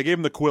they gave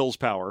him the quills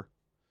power.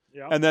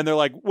 Yeah. And then they're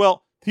like,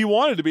 well, he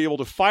wanted to be able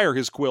to fire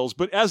his quills,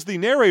 but as the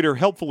narrator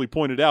helpfully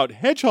pointed out,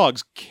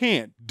 hedgehogs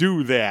can't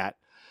do that.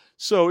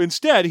 So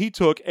instead, he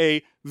took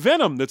a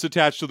venom that's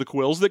attached to the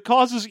quills that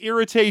causes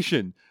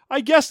irritation. I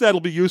guess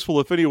that'll be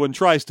useful if anyone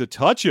tries to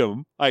touch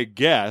him, I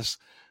guess.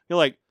 You're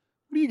like,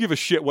 what do you give a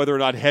shit whether or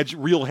not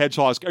real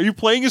hedgehogs... Are you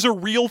playing as a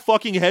real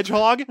fucking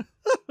hedgehog?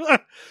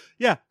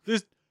 Yeah.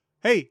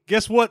 Hey,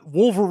 guess what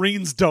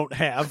Wolverines don't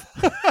have?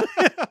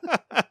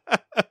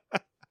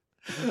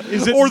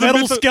 Is it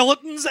metal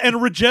skeletons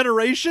and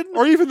regeneration?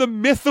 Or even the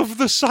myth of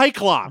the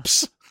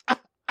Cyclops?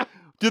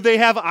 Did they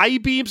have eye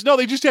beams? No,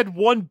 they just had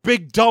one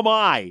big dumb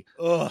eye.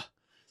 Ugh.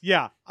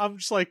 Yeah, I'm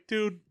just like,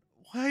 dude,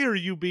 why are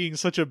you being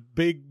such a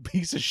big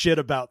piece of shit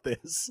about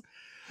this?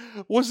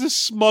 Where's this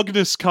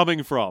smugness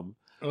coming from?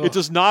 Ugh. It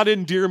does not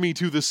endear me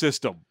to the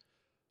system.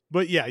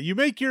 But yeah, you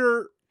make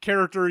your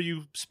character,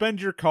 you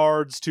spend your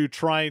cards to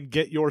try and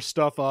get your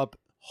stuff up.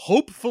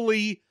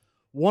 Hopefully,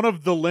 one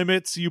of the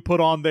limits you put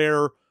on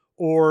there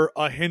or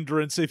a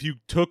hindrance, if you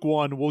took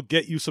one, will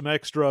get you some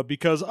extra,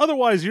 because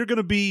otherwise you're going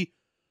to be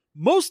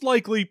most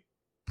likely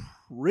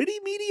pretty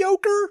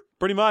mediocre.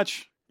 Pretty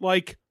much.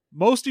 Like,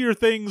 most of your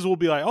things will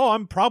be like, oh,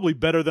 I'm probably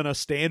better than a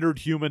standard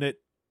human at,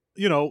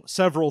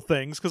 several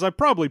things, because I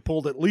probably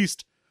pulled at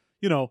least,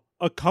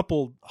 a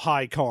couple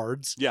high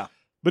cards. Yeah.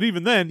 But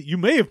even then, you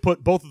may have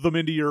put both of them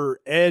into your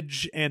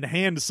edge and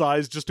hand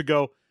size just to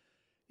go,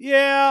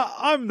 yeah,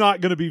 I'm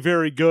not going to be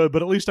very good,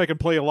 but at least I can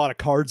play a lot of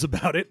cards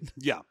about it.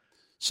 Yeah.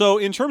 So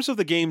in terms of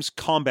the game's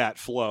combat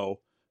flow,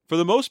 for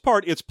the most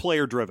part, it's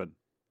player-driven.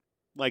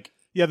 Like,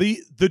 yeah,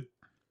 the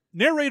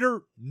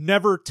narrator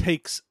never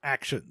takes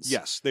actions.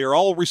 yes, they are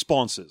all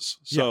responses.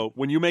 So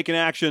when you make an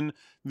action,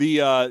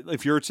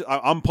 if you're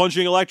I'm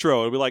punching Electro,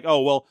 it'll be like,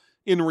 oh well,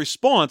 in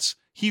response,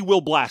 he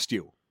will blast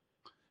you,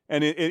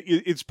 and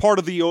it's part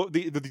of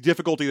the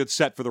difficulty that's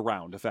set for the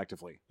round,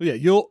 effectively. Yeah,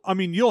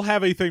 you'll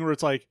have a thing where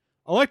it's like,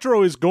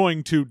 Electro is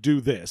going to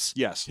do this.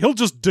 Yes, He'll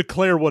just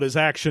declare what his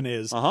action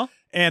is.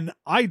 And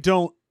I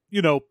don't,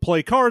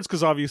 play cards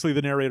because obviously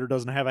the narrator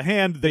doesn't have a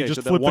hand. They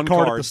just flip the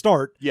card at the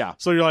start. Yeah.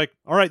 So you're like,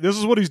 all right, this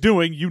is what he's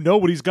doing. You know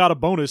what he's got a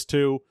bonus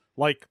to.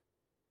 Like,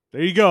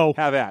 there you go.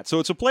 Have at. So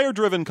it's a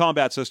player-driven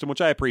combat system,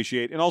 which I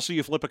appreciate. And also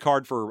you flip a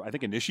card for, I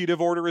think initiative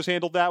order is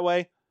handled that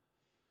way.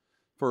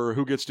 For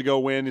who gets to go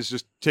win is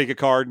just take a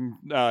card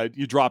and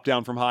you drop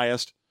down from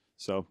highest.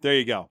 So there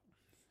you go.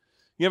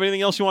 You have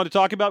anything else you want to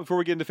talk about before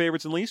we get into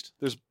favorites and least?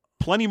 There's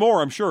plenty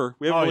more, I'm sure.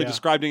 We haven't really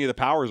described any of the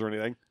powers or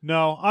anything.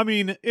 No, I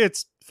mean,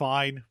 it's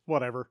fine.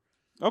 Whatever.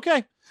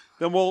 Okay.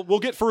 Then we'll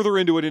get further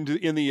into it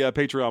in the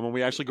Patreon when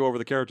we actually go over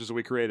the characters that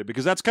we created,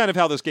 because that's kind of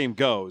how this game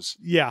goes.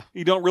 Yeah.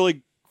 You don't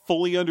really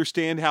fully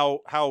understand how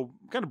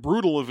kind of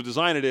brutal of a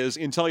design it is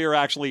until you're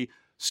actually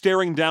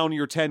staring down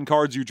your 10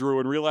 cards you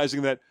drew and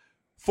realizing that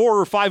 4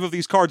 or 5 of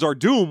these cards are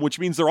Doom, which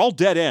means they're all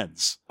dead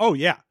ends. Oh,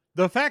 yeah.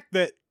 The fact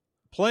that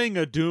playing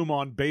a Doom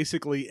on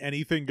basically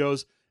anything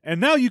goes, and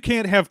now you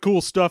can't have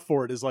cool stuff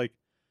for it, is like,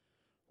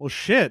 well,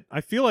 shit,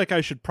 I feel like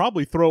I should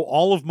probably throw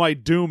all of my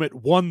Doom at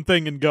one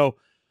thing and go,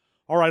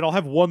 all right, I'll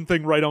have one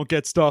thing where I don't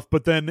get stuff,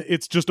 but then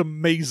it's just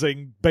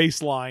amazing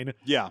baseline.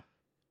 Yeah.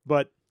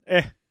 But,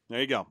 There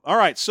you go. All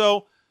right,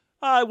 so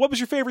what was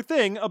your favorite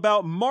thing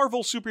about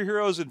Marvel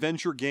Superheroes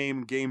Adventure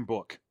Game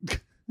book?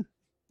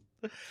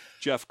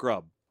 Jeff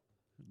Grubb.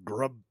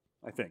 Grubb.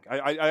 I think.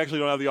 I actually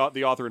don't have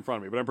the author in front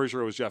of me, but I'm pretty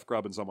sure it was Jeff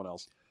Grubb and someone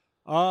else.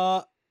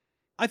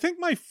 I think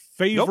my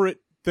favorite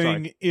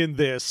thing in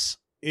this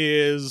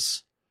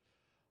is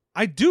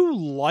I do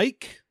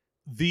like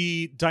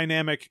the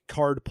dynamic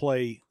card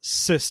play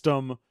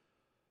system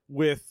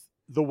with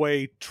the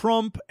way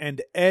Trump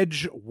and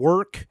Edge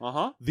work.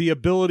 The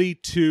ability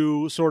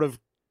to sort of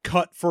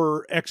cut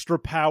for extra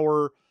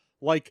power.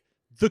 Like,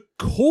 the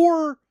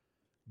core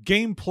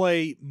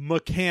gameplay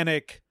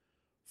mechanic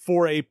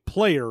for a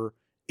player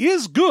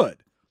is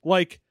good.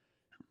 Like,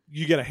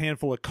 you get a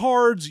handful of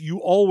cards, you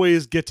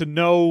always get to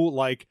know,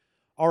 like,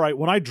 all right,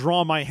 when I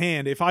draw my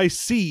hand, if I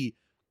see,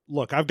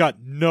 look, I've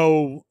got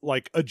no,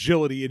 like,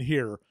 agility in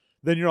here,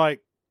 then you're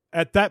like,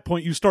 at that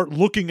point, you start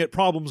looking at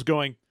problems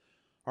going,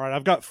 all right,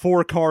 I've got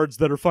 4 cards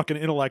that are fucking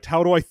intellect.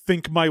 How do I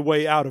think my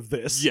way out of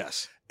this?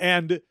 Yes.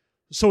 And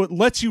so it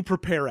lets you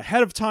prepare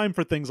ahead of time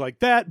for things like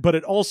that, but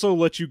it also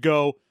lets you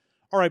go,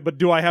 all right, but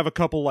do I have a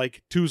couple,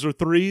 like, 2s or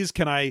 3s?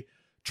 Can I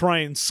try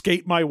and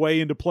skate my way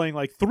into playing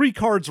like 3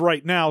 cards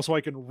right now so I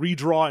can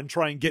redraw and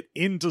try and get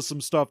into some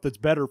stuff that's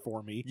better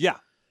for me? Yeah.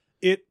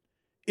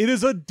 It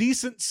is a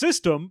decent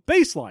system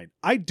baseline.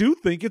 I do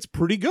think it's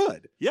pretty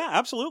good. Yeah,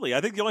 absolutely.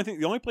 I think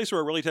the only place where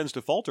it really tends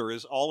to falter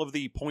is all of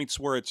the points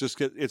where it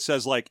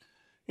says like,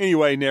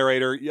 anyway,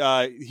 narrator,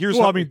 here's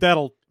well, I mean,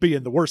 that'll be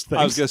in the worst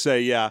things. I was going to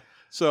say, yeah.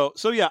 So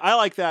yeah, I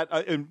like that.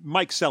 And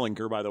Mike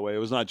Selinker, by the way, it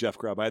was not Jeff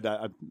Grubb. I had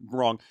that I'm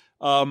wrong.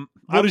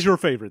 What is your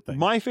favorite thing?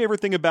 My favorite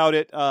thing about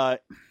it,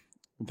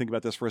 think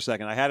about this for a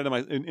second. I had it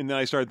and then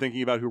I started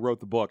thinking about who wrote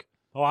the book.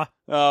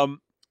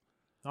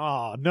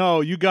 Oh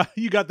no, you got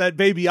that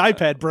baby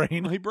iPad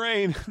brain. My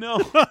brain, no.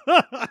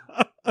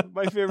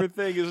 My favorite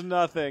thing is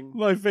nothing.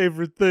 My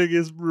favorite thing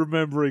is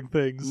remembering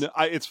things. No,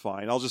 it's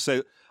fine. I'll just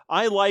say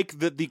I like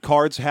that the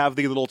cards have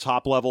the little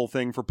top level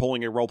thing for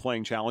pulling a role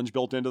playing challenge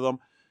built into them,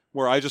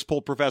 where I just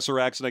pulled Professor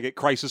X and I get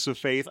Crisis of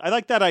Faith. I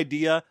like that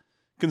idea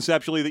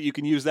conceptually, that you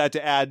can use that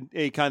to add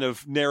a kind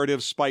of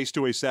narrative spice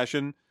to a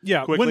session.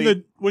 Yeah,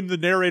 quickly. when the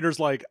narrator's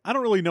like, I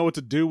don't really know what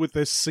to do with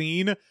this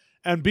scene,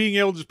 and being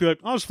able to just be like,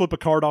 I'll just flip a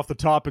card off the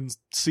top and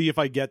see if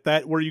I get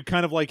that, where you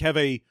kind of like have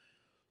a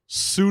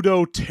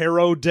pseudo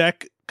tarot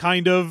deck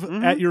kind of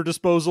at your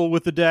disposal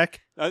with the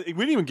deck. We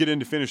didn't even get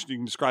into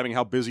finishing describing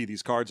how busy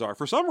these cards are.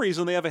 For some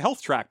reason, they have a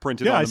health track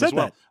printed on them said as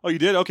well. That. Oh, you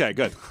did? Okay,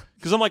 good.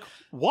 Because I'm like,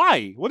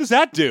 why? What does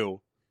that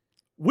do?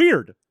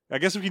 Weird. I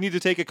guess if you need to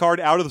take a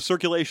card out of the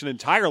circulation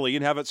entirely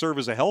and have it serve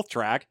as a health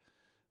track,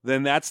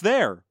 then that's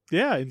there.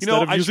 Yeah, I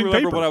just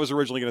remember what I was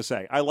originally going to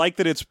say. I like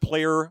that it's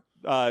player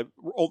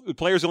the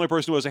player's the only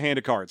person who has a hand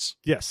of cards.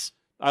 Yes.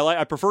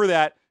 I prefer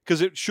that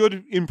because it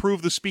should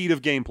improve the speed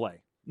of gameplay.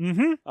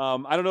 Mm-hmm.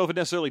 I don't know if it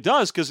necessarily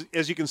does because,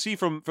 as you can see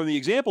from the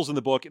examples in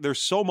the book,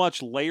 there's so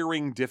much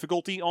layering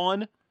difficulty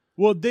on.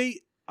 Well,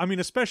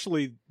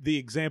 especially the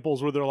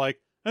examples where they're like,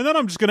 and then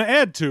I'm just going to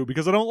add 2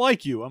 because I don't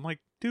like you. I'm like,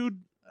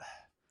 dude,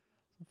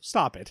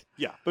 stop it.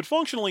 Yeah, but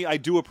functionally, I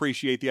do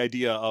appreciate the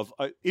idea of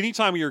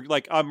anytime you're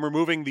like, I'm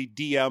removing the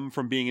DM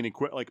from being an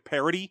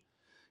parody,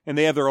 and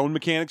they have their own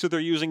mechanics that they're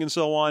using and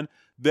so on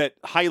that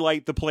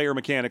highlight the player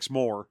mechanics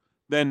more,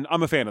 then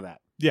I'm a fan of that.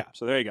 Yeah.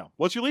 So there you go.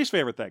 What's your least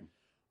favorite thing?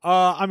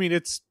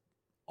 It's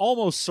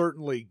almost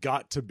certainly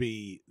got to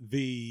be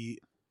the,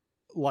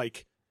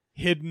 like,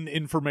 hidden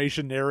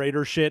information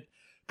narrator shit,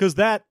 because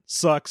that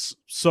sucks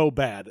so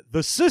bad.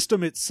 The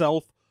system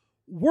itself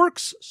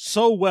works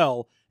so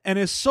well and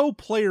is so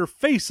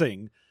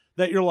player-facing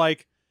that you're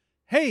like,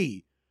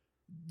 hey,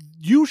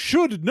 you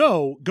should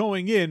know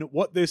going in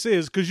what this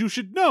is, because you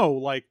should know,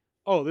 like,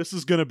 oh, this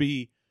is going to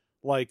be,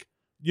 like,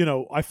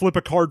 I flip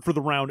a card for the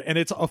round and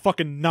it's a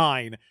fucking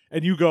 9,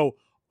 and you go,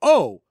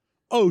 oh,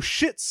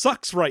 shit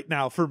sucks right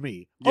now for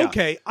me. Yeah.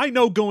 Okay, I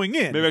know going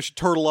in. Maybe I should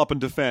turtle up and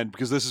defend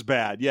because this is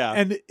bad. Yeah.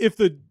 And if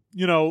the,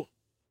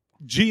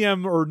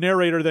 GM or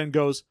narrator then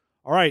goes,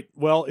 all right,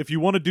 well, if you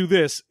want to do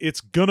this,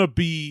 it's gonna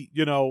be,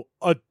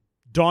 a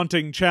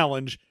daunting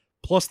challenge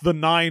plus the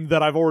 9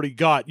 that I've already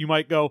got, you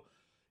might go,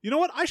 you know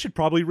what, I should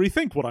probably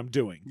rethink what I'm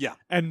doing. Yeah.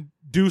 And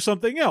do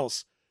something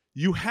else.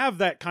 You have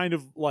that kind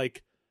of,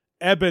 like,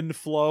 ebb and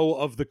flow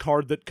of the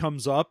card that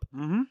comes up.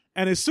 Mm-hmm.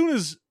 And as soon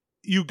as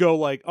you go,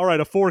 like, all right,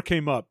 a 4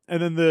 came up,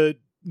 and then the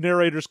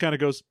narrator's kind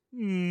of goes,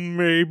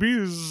 maybe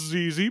this is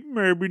easy,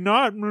 maybe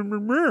not.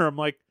 I'm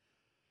like,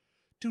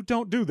 dude,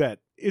 don't do that.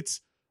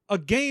 It's a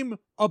game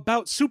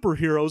about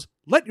superheroes.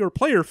 Let your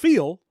player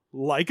feel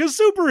like a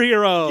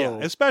superhero.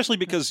 Yeah, especially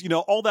because,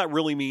 all that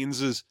really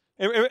means is,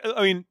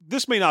 I mean,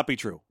 this may not be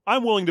true.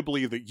 I'm willing to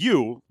believe that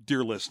you,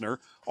 dear listener,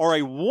 are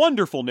a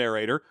wonderful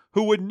narrator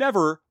who would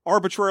never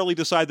arbitrarily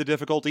decide the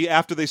difficulty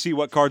after they see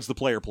what cards the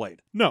player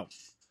played. No,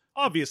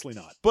 obviously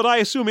not. But I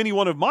assume any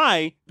one of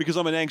because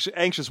I'm an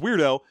anxious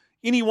weirdo,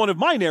 any one of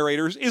my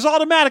narrators is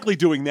automatically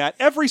doing that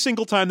every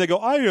single time they go,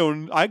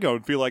 I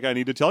don't feel like I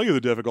need to tell you the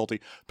difficulty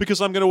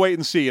because I'm going to wait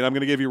and see, and I'm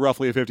going to give you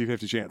roughly a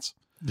 50-50 chance.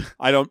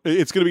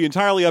 It's going to be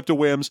entirely up to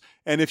whims,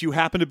 and if you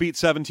happen to beat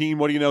 17,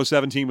 what do you know?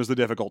 17 was the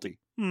difficulty.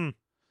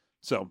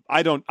 So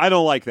I don't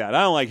like that.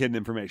 I don't like hidden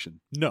information.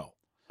 No.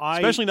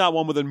 Especially not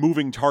one with a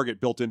moving target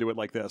built into it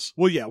like this.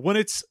 Well, yeah, when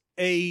it's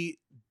a,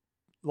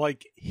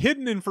 like,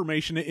 hidden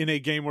information in a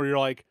game where you're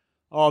like,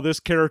 oh, this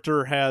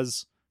character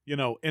has,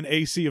 an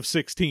AC of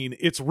 16.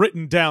 It's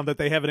written down that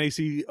they have an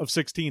AC of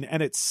 16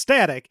 and it's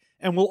static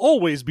and will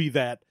always be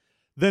that.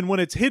 Then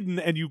when it's hidden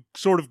and you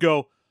sort of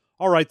go,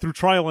 all right, through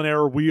trial and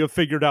error, we have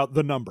figured out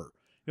the number.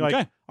 You're okay.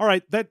 Like, all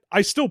right, that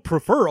I still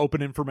prefer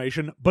open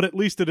information, but at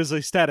least it is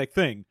a static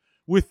thing.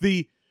 With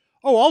the,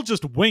 I'll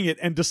just wing it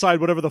and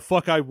decide whatever the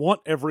fuck I want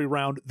every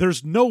round.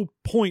 There's no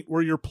point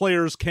where your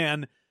players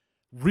can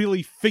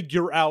really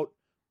figure out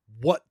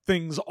what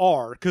things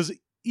are. Because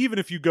even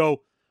if you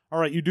go, all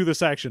right, you do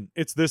this action,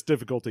 it's this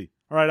difficulty.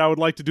 All right, I would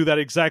like to do that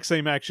exact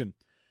same action.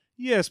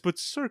 Yes, but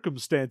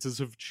circumstances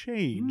have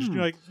changed.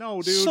 You're like,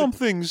 no, dude.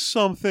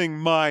 Something,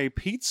 my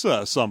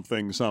pizza,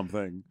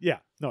 something. Yeah,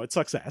 no, it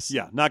sucks ass.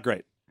 Yeah, not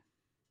great.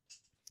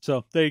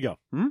 So, there you go.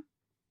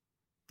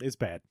 It's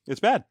bad.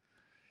 It's bad.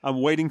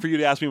 I'm waiting for you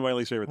to ask me my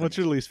least favorite thing. What's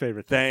your least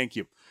favorite thing? Thank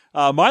you.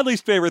 My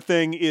least favorite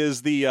thing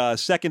is the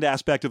second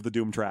aspect of the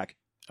Doom track.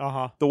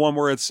 Uh-huh. The one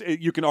where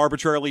you can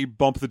arbitrarily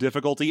bump the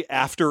difficulty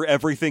after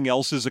everything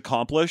else is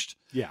accomplished.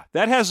 Yeah.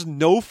 That has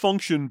no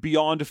function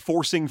beyond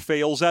forcing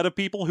fails out of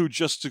people who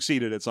just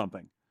succeeded at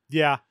something.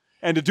 Yeah.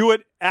 And to do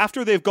it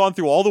after they've gone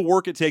through all the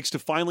work it takes to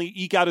finally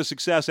eke out a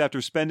success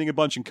after spending a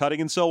bunch and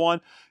cutting and so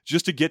on,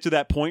 just to get to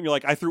that point, you're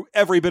like, I threw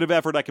every bit of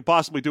effort I could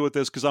possibly do with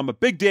this because I'm a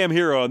big damn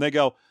hero. And they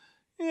go,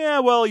 yeah,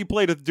 well, you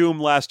played at Doom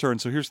last turn,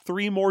 so here's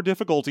 3 more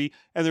difficulty,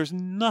 and there's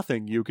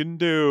nothing you can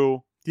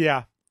do.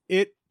 Yeah.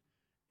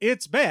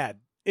 It's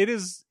bad.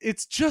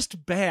 It's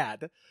just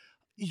bad.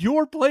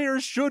 Your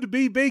players should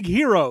be big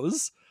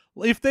heroes.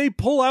 If they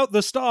pull out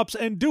the stops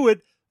and do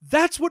it,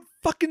 that's what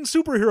fucking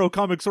superhero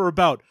comics are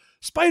about.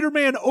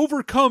 Spider-Man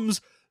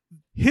overcomes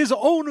his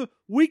own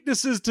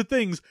weaknesses to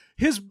things,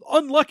 his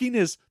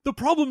unluckiness, the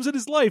problems in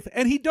his life,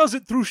 and he does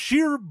it through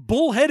sheer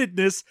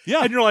bullheadedness.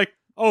 Yeah. And you're like,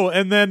 oh,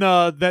 and then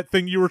that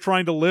thing you were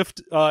trying to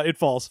lift, it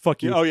falls.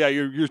 Fuck you. Oh, yeah,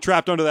 you're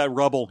trapped under that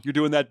rubble. You're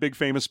doing that big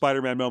famous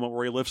Spider-Man moment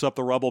where he lifts up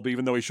the rubble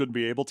even though he shouldn't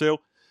be able to.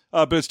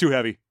 But it's too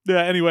heavy.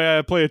 Yeah, anyway,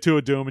 I play a 2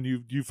 of Doom and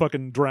you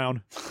fucking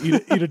drown.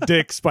 Eat a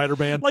dick,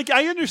 Spider-Man. Like,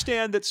 I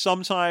understand that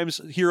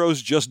sometimes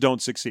heroes just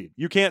don't succeed.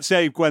 You can't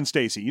save Gwen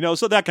Stacy,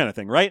 so that kind of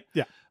thing, right?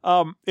 Yeah.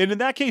 And in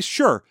that case,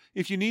 sure.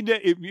 If you need to,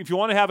 if you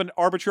want to have an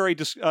arbitrary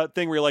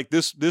thing where you're like,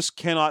 this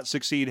cannot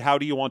succeed, how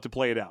do you want to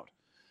play it out?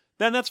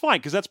 Then that's fine,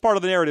 because that's part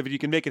of the narrative and you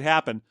can make it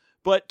happen.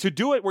 But to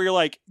do it where you're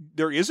like,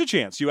 there is a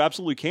chance you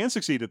absolutely can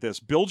succeed at this.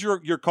 Build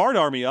your card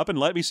army up and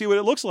let me see what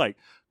it looks like.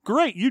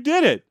 Great, you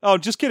did it. Oh,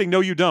 just kidding. No,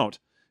 you don't.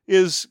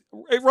 is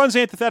it runs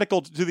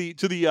antithetical to the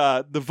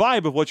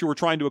vibe of what you were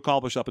trying to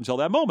accomplish up until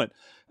that moment.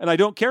 And I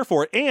don't care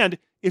for it. And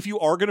if you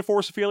are going to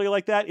force a failure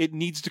like that, it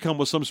needs to come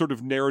with some sort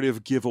of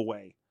narrative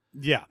giveaway.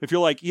 Yeah. If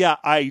you're like,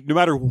 no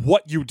matter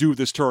what you do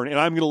this turn, and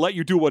I'm going to let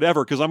you do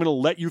whatever because I'm going to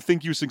let you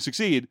think you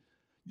succeed,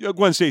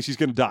 Gwen Stacy's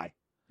going to die.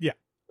 Yeah.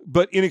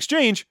 But in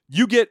exchange,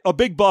 you get a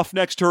big buff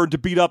next turn to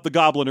beat up the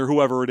goblin or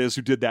whoever it is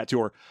who did that to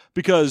her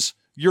because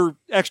you're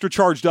extra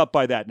charged up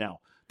by that now.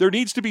 There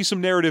needs to be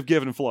some narrative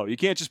give and flow. You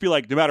can't just be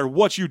like, no matter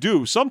what you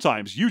do,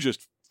 sometimes you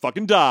just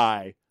fucking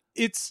die.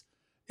 It's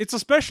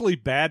especially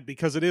bad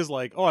because it is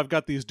like, oh, I've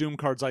got these Doom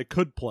cards I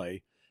could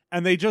play,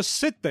 and they just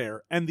sit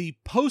there, and the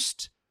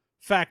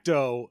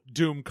post-facto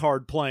Doom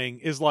card playing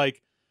is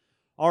like,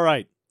 all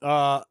right,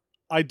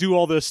 I do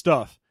all this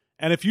stuff.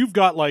 And if you've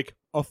got like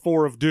a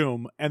 4 of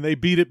Doom, and they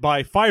beat it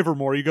by 5 or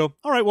more, you go,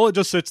 all right, well, it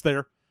just sits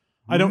there.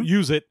 I don't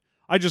use it.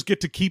 I just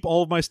get to keep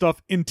all of my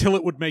stuff until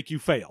it would make you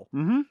fail.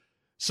 Mm-hmm.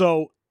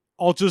 So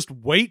I'll just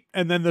wait,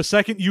 and then the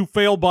second you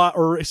fail by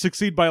or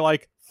succeed by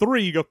like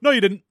 3, you go, no, you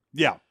didn't.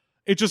 Yeah.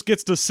 It just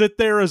gets to sit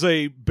there as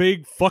a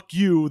big fuck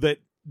you that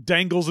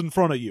dangles in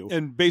front of you.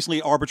 And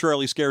basically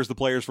arbitrarily scares the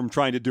players from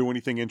trying to do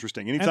anything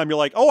interesting. Anytime you're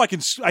like, oh, I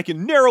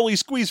can narrowly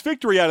squeeze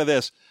victory out of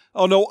this.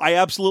 Oh, no, I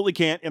absolutely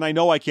can't, and I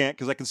know I can't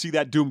because I can see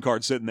that Doom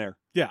card sitting there.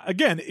 Yeah,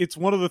 again, it's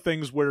one of the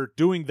things where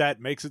doing that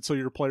makes it so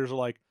your players are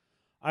like,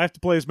 I have to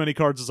play as many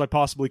cards as I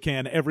possibly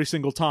can every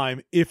single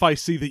time if I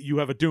see that you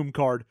have a Doom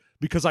card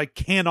because I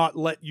cannot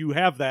let you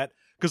have that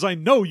because I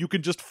know you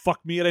can just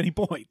fuck me at any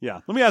point. Yeah.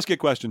 Let me ask you a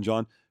question,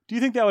 John. Do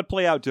you think that would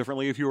play out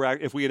differently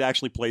if we had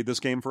actually played this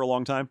game for a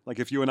long time? Like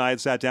if you and I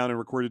had sat down and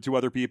recorded 2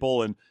 other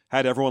people and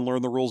had everyone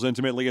learn the rules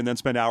intimately and then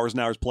spend hours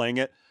and hours playing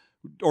it?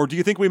 Or do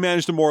you think we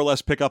managed to more or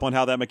less pick up on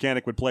how that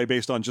mechanic would play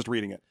based on just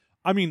reading it?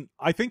 I mean,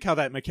 I think how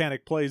that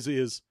mechanic plays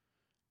is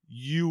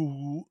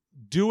you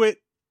do it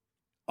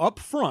up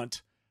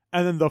front,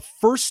 and then the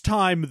first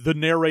time the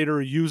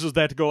narrator uses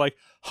that to go like,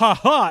 ha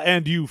ha,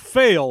 and you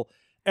fail,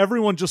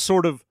 everyone just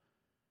sort of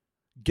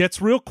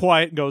gets real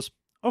quiet and goes,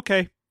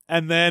 okay.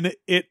 And then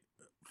it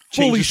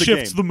fully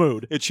shifts the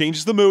mood. It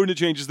changes the mood and it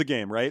changes the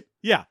game, right?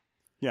 Yeah.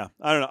 Yeah.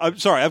 I don't know. I'm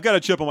sorry. I've got a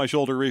chip on my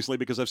shoulder recently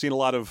because I've seen a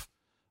lot of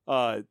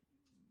kind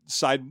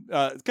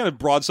of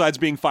broadsides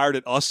being fired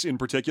at us in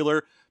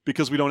particular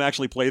because we don't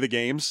actually play the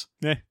games.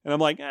 And I'm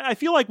like, I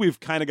feel like we've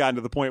kind of gotten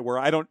to the point where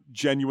I don't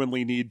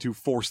genuinely need to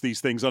force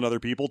these things on other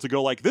people to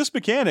go like, this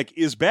mechanic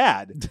is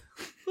bad.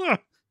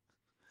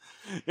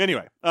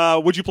 Anyway,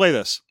 would you play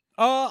this?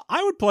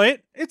 I would play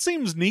it. It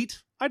seems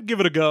neat. I'd give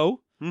it a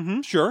go.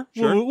 Mm-hmm. Sure.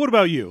 What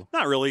about you?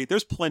 Not really.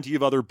 There's plenty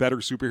of other better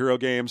superhero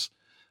games.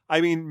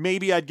 I mean,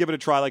 maybe I'd give it a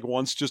try like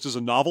once just as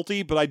a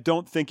novelty, but I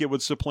don't think it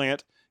would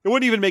supplant. It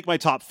wouldn't even make my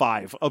top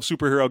 5 of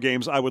superhero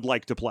games I would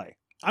like to play.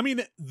 I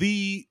mean,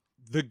 the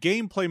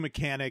gameplay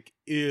mechanic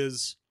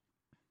is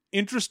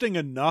interesting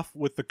enough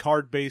with the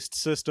card-based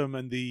system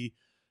and the,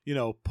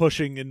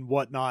 pushing and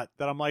whatnot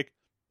that I'm like,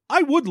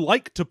 I would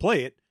like to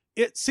play it.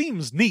 It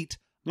seems neat.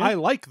 Yeah. I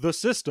like the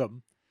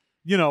system.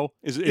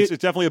 It's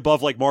definitely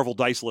above like Marvel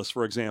Diceless,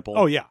 for example.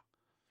 Oh, yeah.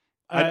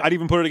 I'd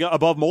even put it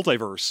above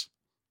Multiverse.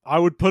 I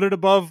would put it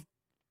above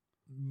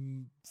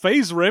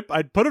Phase Rip.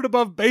 I'd put it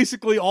above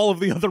basically all of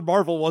the other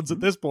Marvel ones at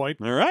this point.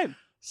 All right.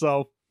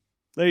 So,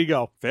 there you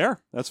go. Fair.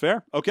 That's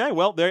fair. Okay,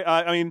 well, we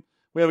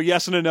have a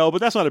yes and a no,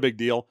 but that's not a big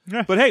deal.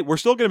 Yeah. But hey, we're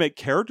still going to make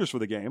characters for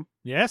the game.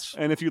 Yes.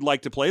 And if you'd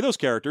like to play those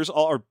characters,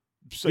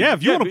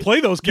 if you want to play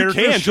those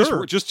characters, you can.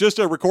 Sure. Just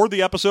record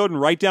the episode and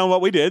write down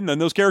what we did, and then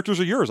those characters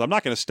are yours. I'm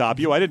not going to stop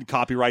you. I didn't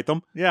copyright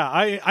them. Yeah,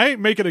 I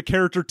ain't making a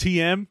character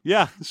TM.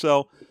 Yeah,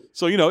 so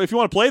if you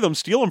want to play them,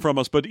 steal them from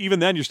us, but even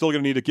then, you're still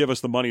going to need to give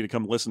us the money to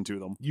come listen to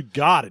them. You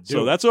got it, dude.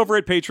 So that's over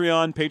at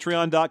Patreon,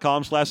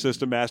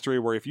 patreon.com/System Mastery,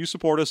 where if you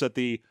support us at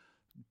the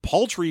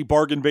paltry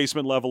bargain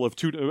basement level of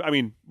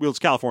it's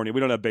California. We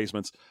don't have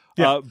basements.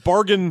 Yeah.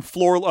 Bargain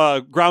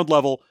floor, ground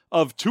level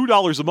of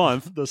 $2 a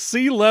month. The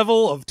C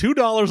level of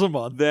 $2 a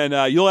month.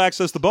 Then you'll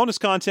access the bonus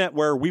content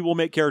where we will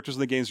make characters in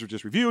the games we've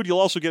just reviewed. You'll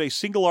also get a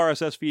single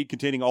RSS feed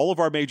containing all of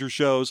our major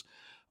shows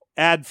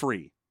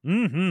ad-free.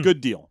 Mm-hmm.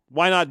 Good deal.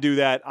 Why not do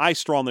that? I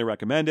strongly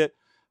recommend it.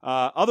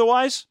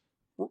 Otherwise,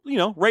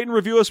 rate and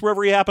review us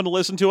wherever you happen to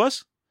listen to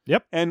us.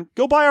 Yep. And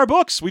go buy our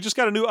books. We just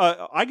got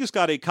I just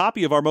got a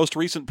copy of our most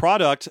recent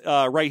product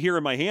right here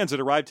in my hands. It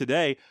arrived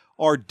today.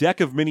 Our deck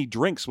of mini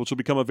drinks, which will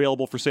become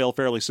available for sale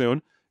fairly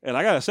soon. And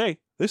I got to say,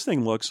 this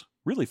thing looks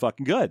really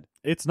fucking good.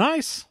 It's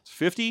nice. It's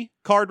 50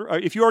 card.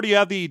 If you already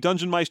have the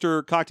Dungeon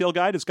Meister cocktail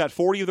guide, it's got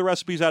 40 of the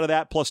recipes out of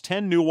that, plus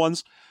 10 new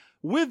ones,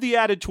 with the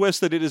added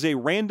twist that it is a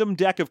random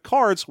deck of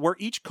cards where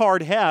each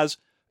card has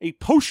a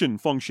potion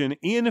function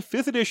in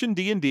 5th edition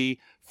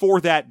D&D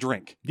for that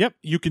drink. Yep.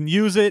 You can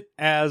use it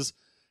as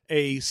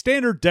a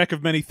standard deck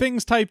of many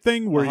things type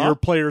thing where your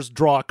players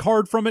draw a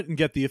card from it and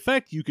get the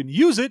effect. You can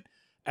use it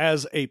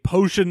as a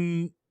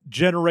potion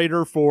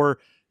generator for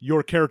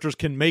your characters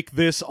can make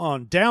this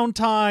on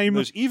downtime.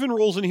 There's even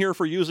rules in here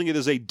for using it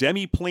as a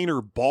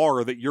demi-planar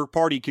bar that your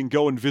party can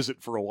go and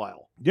visit for a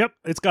while. Yep.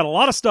 It's got a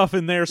lot of stuff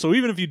in there. So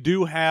even if you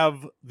do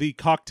have the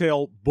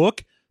cocktail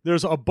book,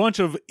 There's a bunch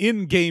of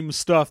in-game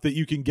stuff that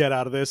you can get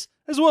out of this,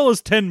 as well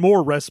as 10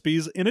 more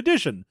recipes in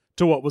addition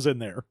to what was in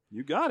there.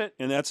 You got it.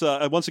 And that's,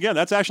 once again,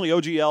 that's actually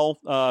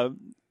OGL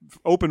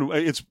open.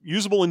 It's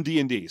usable in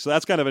D&D, so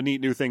that's kind of a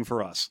neat new thing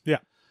for us. Yeah.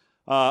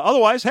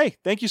 Otherwise, hey,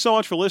 thank you so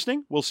much for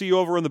listening. We'll see you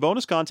over in the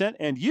bonus content,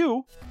 and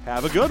you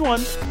have a good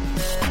one.